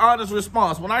God-honest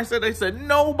response. When I said, they said,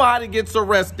 nobody gets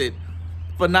arrested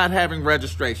for not having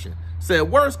registration. Said,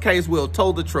 worst case, we'll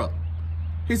tow the truck.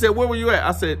 He said, where were you at?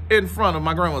 I said, in front of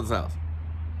my grandmother's house.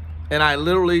 And I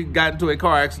literally got into a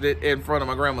car accident in front of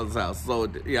my grandmother's house. So,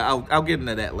 yeah, I'll get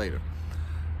into that later.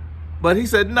 But he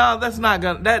said, no, that's not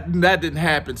gonna, that didn't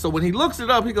happen. So when he looks it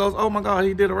up, he goes, oh my God,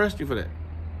 he did arrest you for that.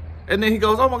 And then he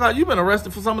goes, oh my God, you've been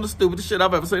arrested for some of the stupidest shit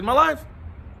I've ever seen in my life.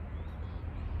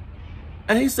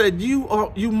 And he said, you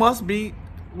must be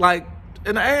like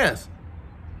an ass.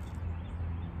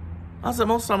 I said,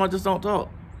 most of the time I just don't talk.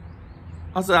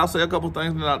 I said, I'll say a couple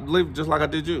things and I'll leave just like I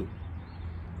did you.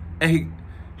 And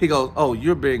he goes, oh,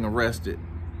 you're being arrested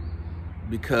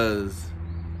because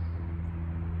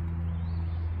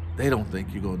they don't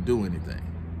think you're going to do anything.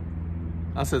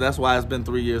 I said, that's why it's been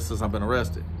 3 years since I've been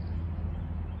arrested.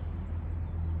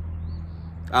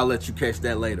 I'll let you catch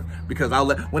that later because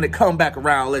when it come back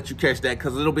around, I'll let you catch that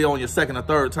because it'll be on your second or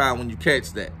third time when you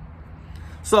catch that.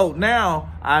 So now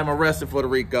I'm arrested for the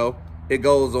RICO. It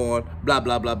goes on, blah,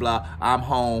 blah, blah, blah. I'm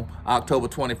home, October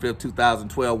 25th,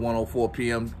 2012, 1:04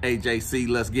 p.m. AJC,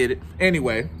 let's get it.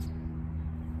 Anyway,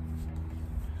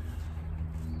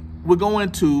 we're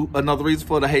going to another reason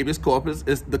for the habeas corpus.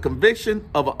 It's the conviction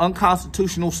of an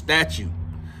unconstitutional statute.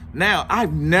 Now,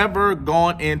 I've never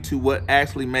gone into what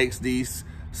actually makes these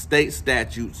state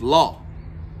statutes law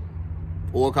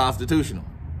or constitutional.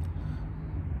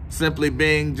 Simply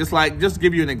being, just to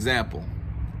give you an example,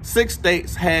 6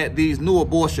 states had these new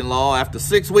abortion law. After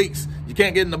 6 weeks, you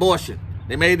can't get an abortion.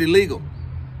 They made it illegal.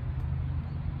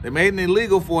 They made it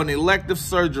illegal for an elective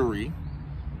surgery,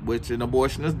 which an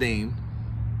abortion is deemed,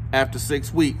 after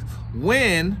 6 weeks,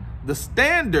 when the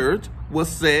standard was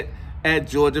set at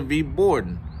Georgia v.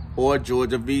 Borden or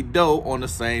Georgia v. Doe on the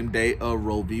same day of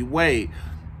Roe v. Wade.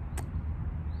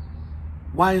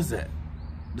 Why is that?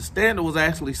 The standard was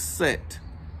actually set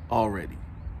already.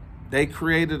 They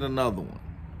created another one.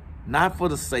 Not for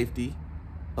the safety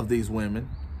of these women,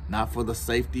 not for the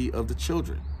safety of the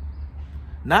children,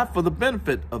 not for the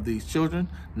benefit of these children,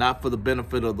 not for the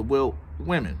benefit of the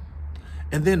women.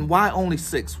 And then why only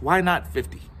 6? Why not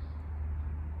 50?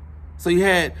 So you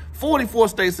had 44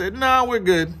 states said, no, we're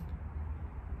good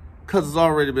because it's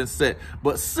already been set.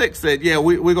 But 6 said, yeah,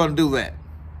 we're going to do that.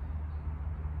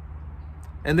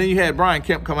 And then you had Brian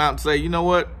Kemp come out and say, you know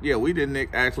what? Yeah, we didn't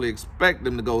actually expect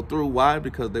them to go through. Why?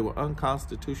 Because they were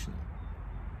unconstitutional.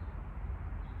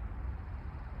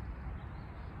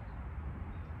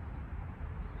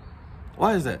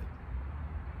 Why is that?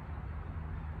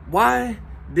 Why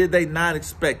did they not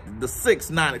expect, the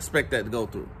 6 not expect that to go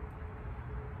through?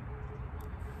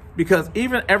 Because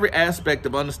even every aspect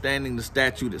of understanding the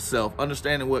statute itself,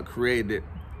 understanding what created it,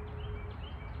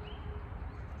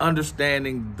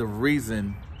 understanding the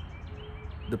reason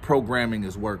the programming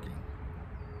is working.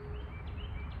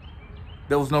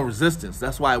 There was no resistance.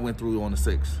 That's why it went through on the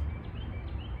 6th.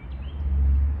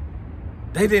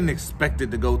 They didn't expect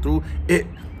it to go through.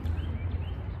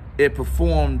 It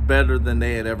performed better than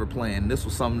they had ever planned. This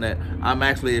was something that I'm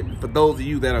actually, for those of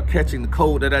you that are catching the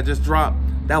code that I just dropped,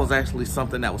 that was actually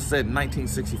something that was said in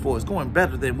 1964. It's going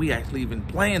better than we actually even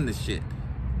planned this shit.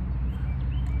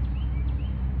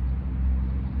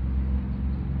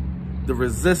 The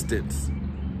resistance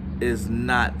is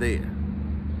not there.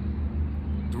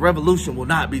 The revolution will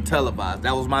not be televised.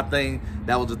 That was my thing.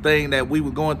 That was the thing that we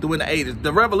were going through in the 80s.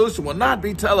 The revolution will not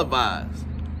be televised.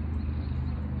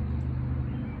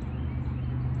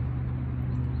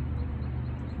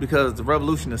 Because the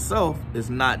revolution itself is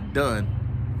not done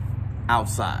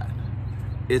outside.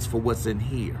 It's for what's in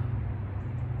here.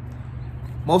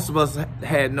 Most of us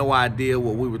had no idea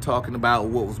what we were talking about or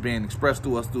what was being expressed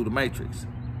to us through the Matrix.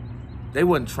 They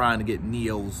wasn't trying to get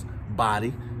Neo's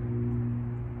body.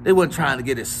 They wasn't trying to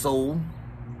get his soul.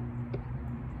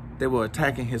 They were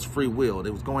attacking his free will. They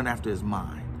was going after his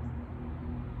mind.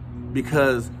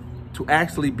 Because to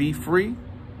actually be free,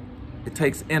 it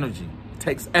takes energy. It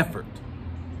takes effort.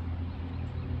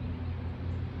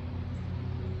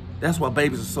 That's why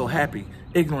babies are so happy.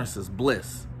 Ignorance is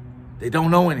bliss. They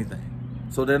don't know anything,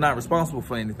 so they're not responsible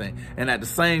for anything. And at the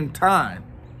same time,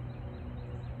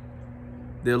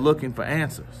 they're looking for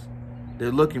answers.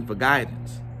 They're looking for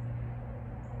guidance.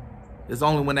 It's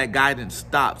only when that guidance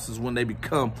stops is when they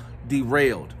become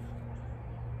derailed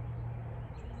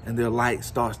and their light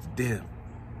starts to dim.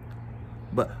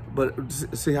 But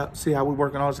see how we're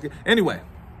working all this. Anyway,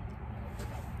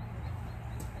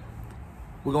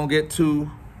 we're gonna get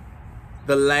to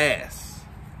the last.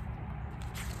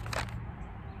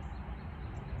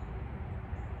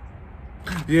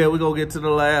 Yeah, we're gonna get to the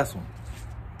last one.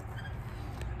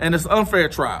 And it's unfair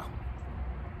trial.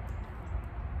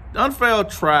 The unfair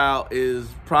trial is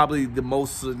probably the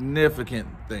most significant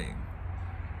thing.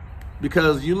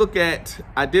 Because you look at,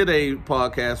 I did a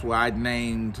podcast where I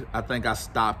think I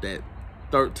stopped at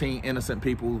 13 innocent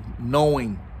people,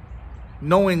 knowingly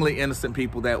innocent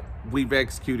people that we've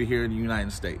executed here in the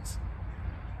United States.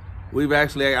 We've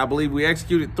actually, I believe we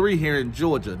executed 3 here in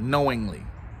Georgia, knowingly,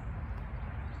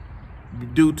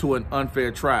 due to an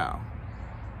unfair trial.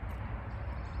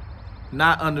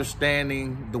 Not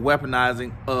understanding the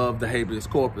weaponizing of the habeas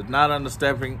corpus, not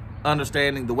understanding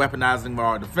the weaponizing of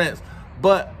our defense,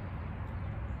 but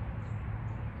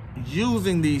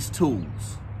using these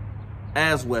tools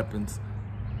as weapons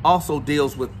also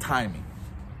deals with timing.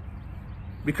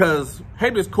 Because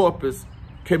habeas corpus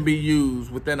can be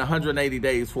used within 180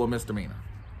 days for a misdemeanor.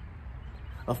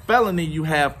 A felony, you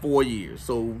have 4 years.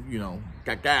 So, you know,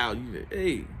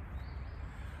 hey.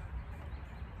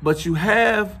 But you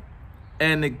have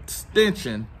an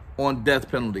extension on death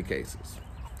penalty cases.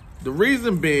 The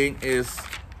reason being is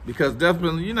because death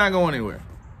penalty, you're not going anywhere.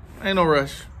 Ain't no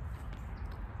rush.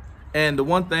 And the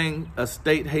one thing a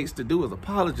state hates to do is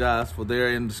apologize for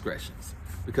their indiscretions,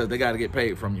 because they got to get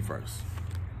paid from you first.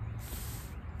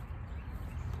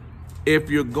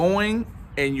 If you're going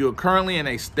and you're currently in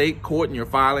a state court and you're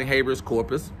filing habeas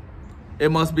corpus, it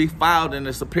must be filed in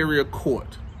a superior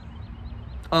court,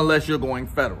 unless you're going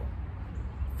federal.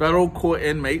 Federal court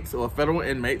inmates or federal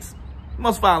inmates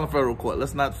must file in federal court.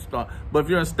 Let's not start. But if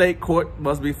you're in state court, it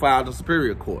must be filed in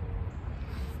superior court.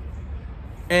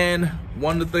 And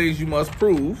one of the things you must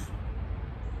prove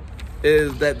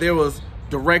is that there was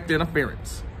direct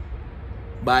interference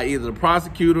by either the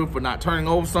prosecutor for not turning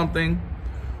over something,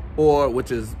 or,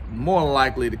 which is more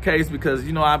likely the case, because,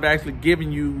 you know, I've actually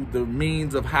given you the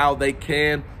means of how they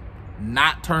can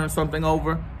not turn something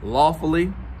over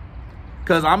lawfully.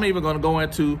 Because I'm even going to go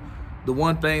into the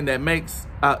one thing that makes,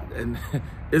 and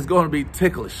it's going to be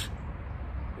ticklish.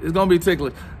 It's going to be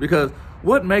ticklish, because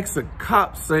what makes a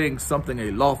cop saying something a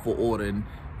lawful order, and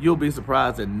you'll be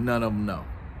surprised that none of them know.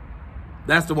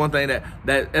 That's the one thing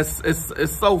that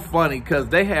it's so funny, because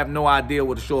they have no idea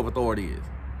what a show of authority is.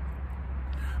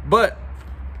 But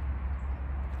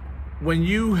when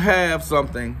you have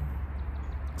something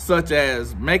such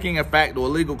as making a fact or a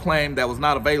legal claim that was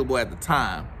not available at the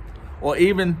time, or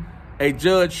even a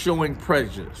judge showing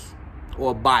prejudice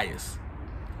or bias,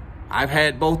 I've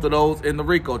had both of those in the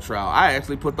RICO trial. I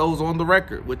actually put those on the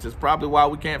record, which is probably why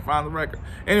we can't find the record.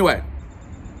 Anyway,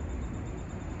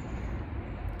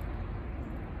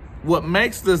 what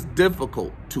makes this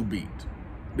difficult to beat,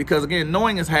 because again,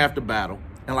 knowing is half the battle.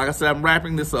 And like I said, I'm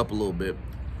wrapping this up a little bit.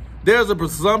 There's a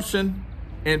presumption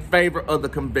in favor of the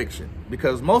conviction,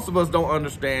 because most of us don't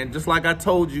understand, just like I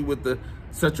told you with the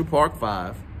Central Park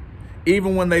 5,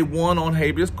 even when they won on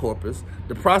habeas corpus,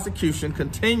 the prosecution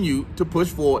continued to push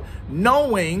forward,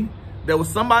 knowing there was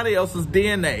somebody else's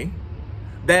DNA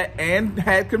that and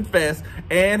had confessed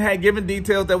and had given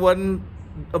details that wasn't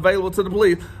available to the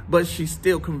police, but she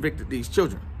still convicted these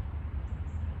children.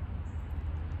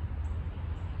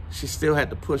 She still had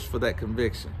to push for that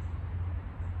conviction.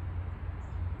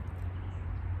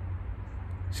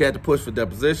 She had to push for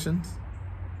depositions,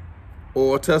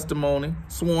 oral testimony,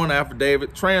 sworn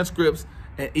affidavit, transcripts,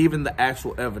 and even the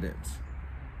actual evidence.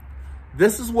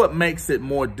 This is what makes it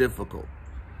more difficult,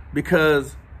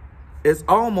 because it's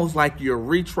almost like you're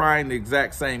retrying the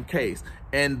exact same case.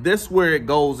 And this is where it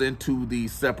goes into the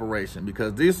separation,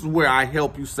 because this is where I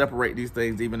help you separate these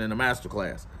things even in the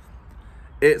masterclass.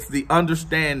 It's the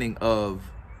understanding of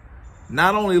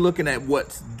not only looking at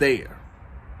what's there,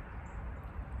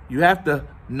 you have to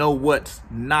know what's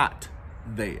not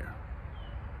there.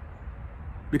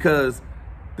 Because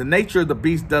the nature of the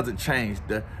beast doesn't change.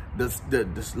 The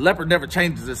leopard never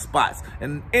changes its spots.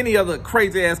 And any other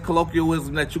crazy ass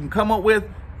colloquialism that you can come up with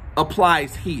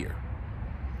applies here.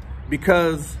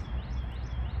 Because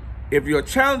if you're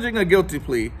challenging a guilty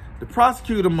plea, the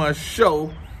prosecutor must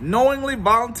show knowingly,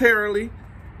 voluntarily,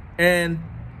 and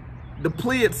the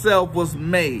plea itself was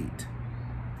made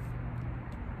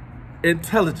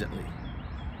intelligently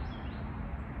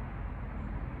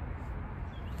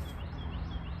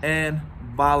and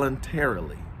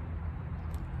voluntarily.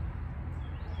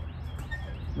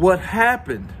 What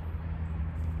happened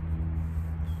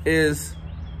is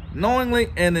knowingly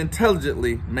and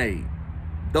intelligently made.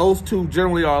 Those two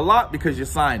generally are a lot because you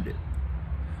signed it.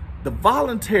 The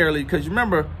voluntarily, because you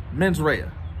remember mens rea,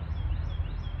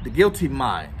 the guilty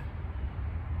mind.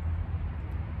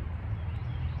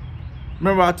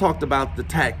 Remember I talked about the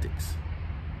tactics.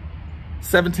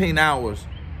 17 hours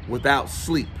without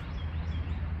sleep.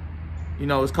 You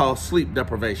know, it's called sleep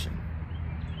deprivation.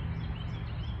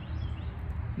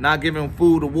 Not giving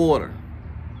food or water.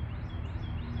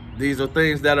 These are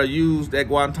things that are used at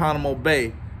Guantanamo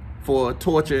Bay for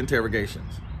torture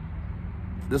interrogations.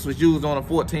 This was used on a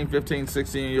 14, 15,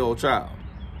 16-year-old child.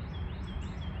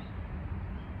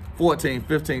 14,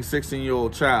 15,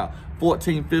 16-year-old child.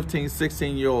 14, 15,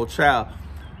 16-year-old child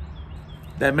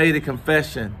that made a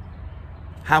confession.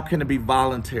 How can it be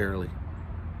voluntarily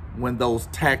when those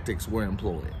tactics were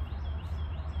employed?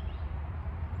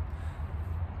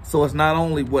 So it's not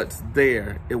only what's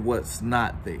there, it's what's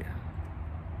not there.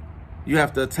 You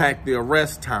have to attack the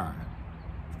arrest time.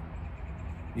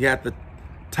 You have to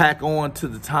tack on to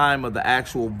the time of the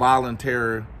actual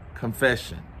voluntary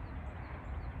confession.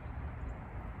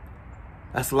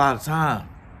 That's a lot of time.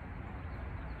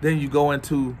 Then you go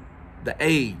into the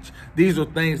age. These are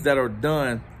things that are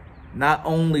done not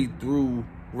only through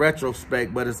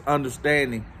retrospect, but it's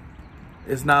understanding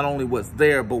it's not only what's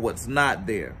there, but what's not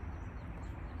there.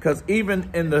 Because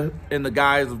even in the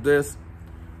guise of this,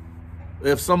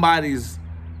 if somebody's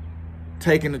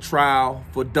taking a trial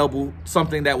for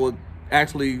something that would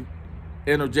actually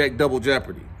interject double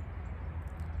jeopardy,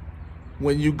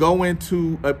 when you go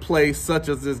into a place such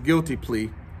as this guilty plea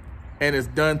and it's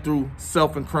done through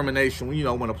self-incrimination, you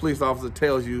know, when a police officer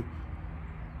tells you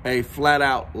a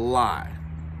flat-out lie,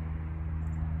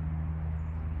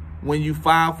 when you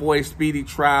file for a speedy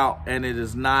trial and it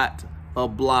is not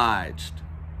obliged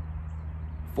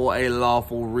for a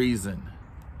lawful reason,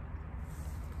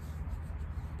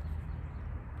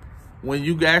 when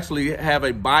you actually have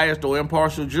a biased or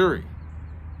impartial jury,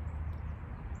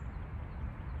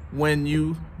 when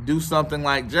you do something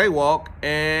like jaywalk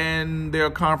and there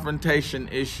are confrontation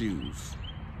issues,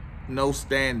 no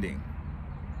standing,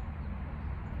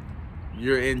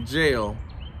 you're in jail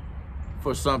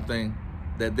for something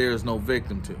that there is no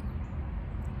victim to.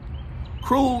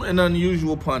 Cruel and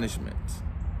unusual punishments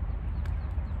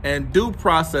and due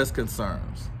process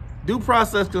concerns. Due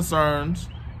process concerns,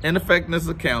 ineffectiveness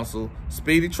of counsel,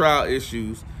 speedy trial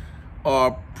issues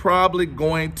are probably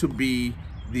going to be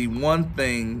the one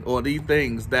thing or the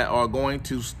things that are going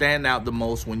to stand out the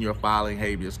most when you're filing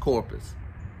habeas corpus.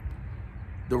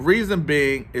 The reason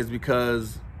being is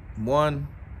because, one,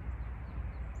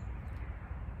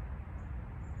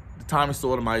 the Tommy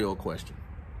Sotomayor question.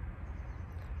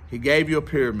 He gave you a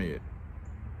pyramid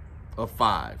of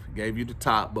 5. He gave you the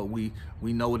top, but we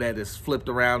know that it's flipped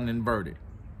around and inverted.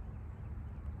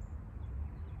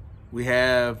 We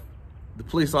have the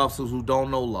police officers who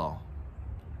don't know law.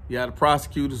 You have the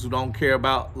prosecutors who don't care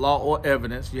about law or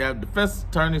evidence. You have defense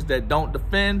attorneys that don't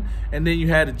defend. And then you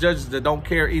have the judges that don't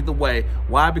care either way.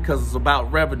 Why? Because it's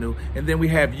about revenue. And then we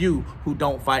have you who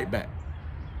don't fight back.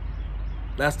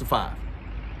 That's the 5.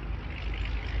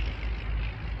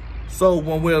 So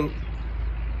when we're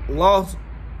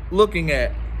looking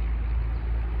at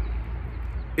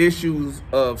issues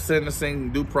of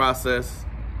sentencing, due process,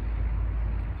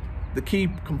 the key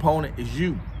component is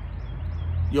you.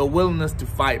 your willingness to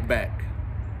fight back.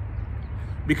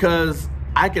 Because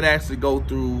I could actually go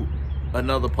through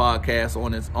another podcast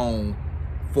on its own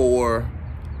for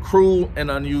cruel and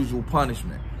unusual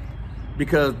punishment,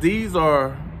 because these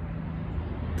are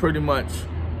pretty much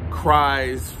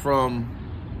cries from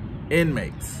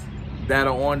inmates that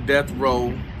are on death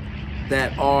row,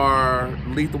 that are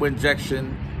lethal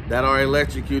injection, that are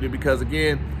electrocuted. Because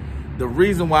again, the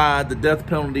reason why the death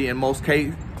penalty in most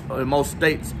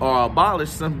states are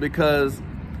abolished simply because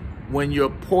when you're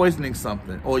poisoning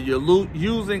something, or you're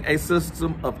using a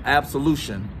system of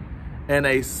absolution and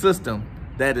a system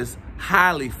that is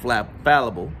highly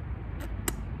fallible,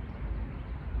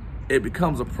 it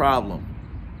becomes a problem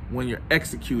when you're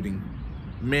executing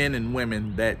men and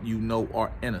women that you know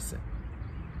are innocent.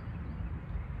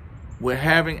 We're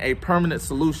having a permanent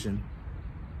solution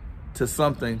to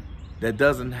something that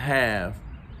doesn't have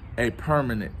a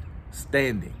permanent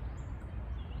standing.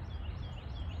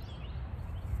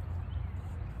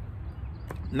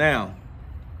 Now,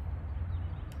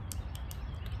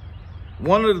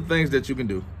 one of the things that you can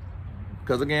do,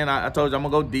 because again, I told you I'm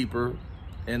gonna go deeper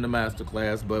in the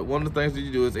masterclass, but one of the things that you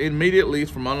do is immediate release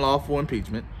from unlawful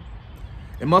impeachment.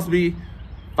 It must be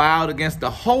filed against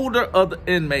the holder of the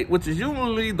inmate, which is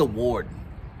usually the warden.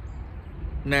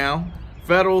 Now,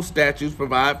 federal statutes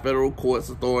provide federal courts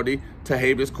authority to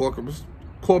habeas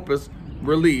corpus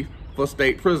relief for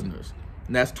state prisoners.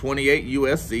 And that's 28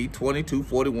 U.S.C.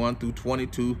 2241 through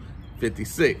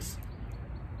 2256.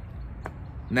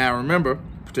 Now remember,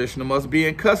 petitioner must be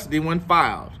in custody when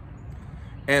filed,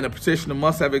 and the petitioner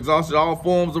must have exhausted all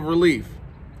forms of relief.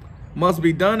 Must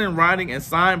be done in writing and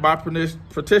signed by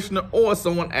petitioner or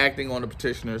someone acting on the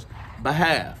petitioner's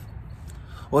behalf,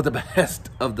 or the behest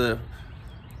of the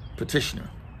petitioner.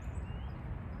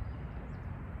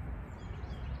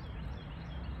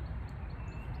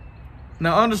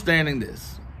 Now, understanding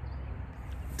this,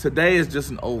 today is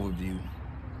just an overview,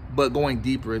 but going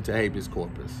deeper into habeas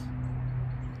corpus.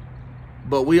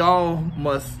 But we all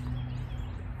must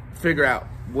figure out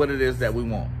what it is that we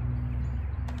want.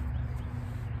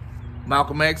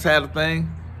 Malcolm X had a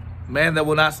thing: man that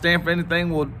will not stand for anything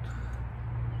will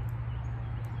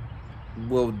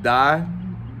die.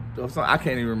 I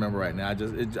can't even remember right now.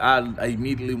 I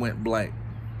immediately went blank.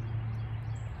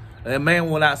 A man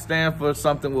will not stand for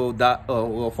something will die,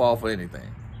 will fall for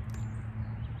anything.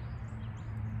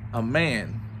 A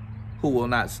man who will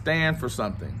not stand for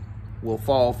something will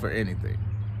fall for anything.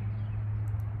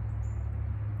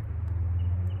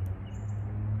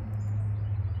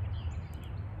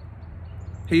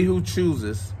 He who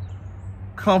chooses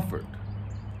comfort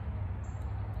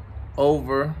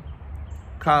over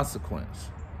consequence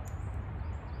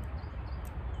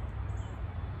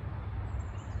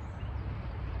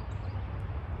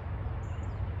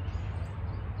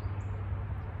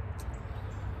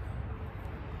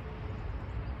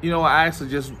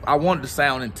I wanted to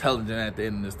sound intelligent at the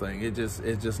end of this thing.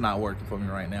 It's just not working for me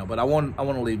right now. But I want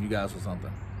to leave you guys with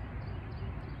something.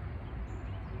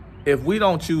 If we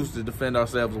don't choose to defend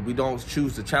ourselves, if we don't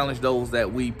choose to challenge those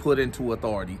that we put into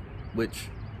authority, which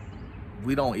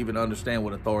we don't even understand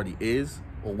what authority is,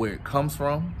 or where it comes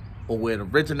from, or where it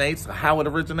originates, or how it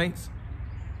originates,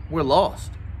 we're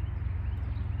lost.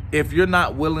 If you're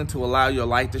not willing to allow your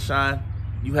light to shine,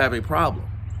 you have a problem.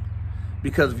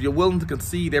 Because if you're willing to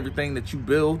concede everything that you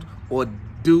build or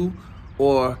do,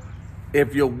 or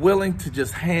if you're willing to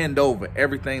just hand over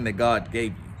everything that God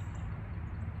gave you,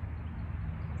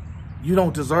 you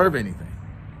don't deserve anything.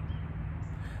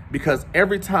 Because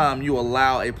every time you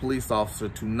allow a police officer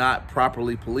to not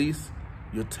properly police,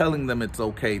 you're telling them it's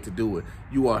okay to do it.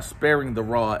 You are sparing the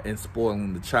rod and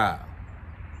spoiling the child.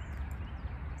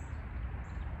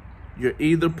 You're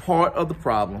either part of the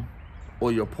problem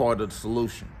or you're part of the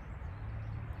solution.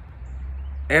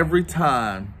 Every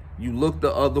time you look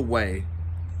the other way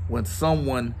when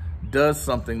someone does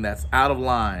something that's out of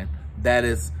line, that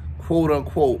is quote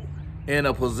unquote in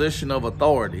a position of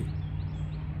authority,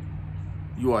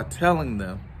 you are telling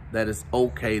them that it's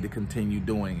okay to continue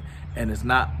doing it. And it's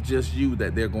not just you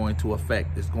that they're going to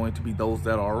affect. It's going to be those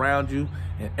that are around you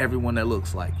and everyone that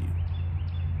looks like you.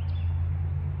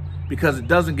 Because it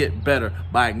doesn't get better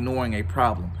by ignoring a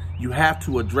problem. You have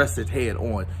to address it head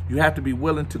on. You have to be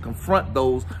willing to confront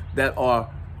those that are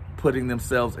putting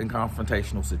themselves in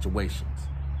confrontational situations.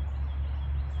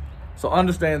 So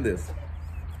understand this.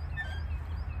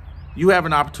 You have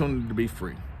an opportunity to be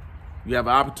free. You have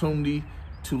an opportunity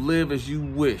to live as you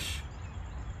wish,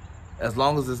 as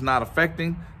long as it's not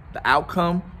affecting the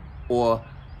outcome or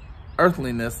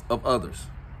earthliness of others.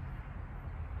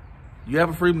 You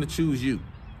have a freedom to choose you.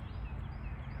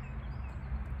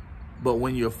 But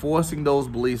when you're forcing those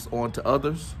beliefs onto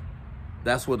others,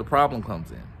 that's where the problem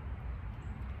comes in.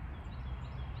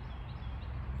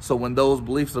 So when those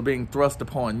beliefs are being thrust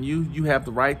upon you, you have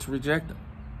the right to reject them.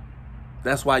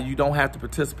 That's why you don't have to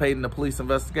participate in the police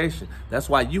investigation. That's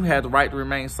why you have the right to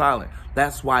remain silent.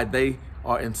 That's why they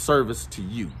are in service to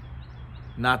you,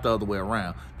 not the other way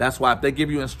around. That's why if they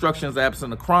give you instructions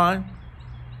absent a crime,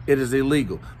 it is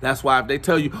illegal. That's why if they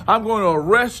tell you, I'm going to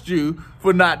arrest you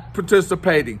for not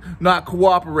participating, not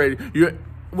cooperating, you're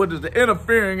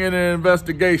interfering in an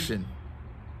investigation.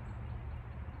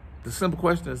 The simple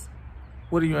question is,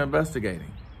 what are you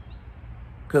investigating?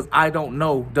 Because I don't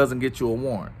know doesn't get you a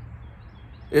warrant.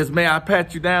 Is may I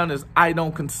pat you down is I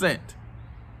don't consent.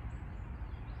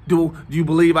 Do you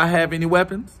believe I have any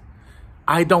weapons?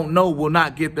 I don't know will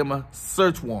not get them a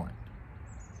search warrant.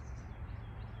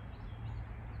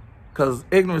 Because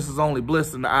ignorance is only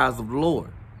bliss in the eyes of the Lord.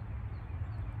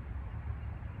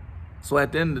 So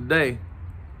at the end of the day,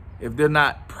 if they're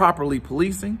not properly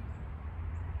policing,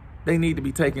 they need to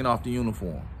be taking off the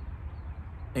uniform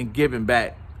and giving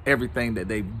back everything that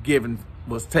they've given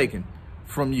was taken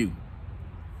from you.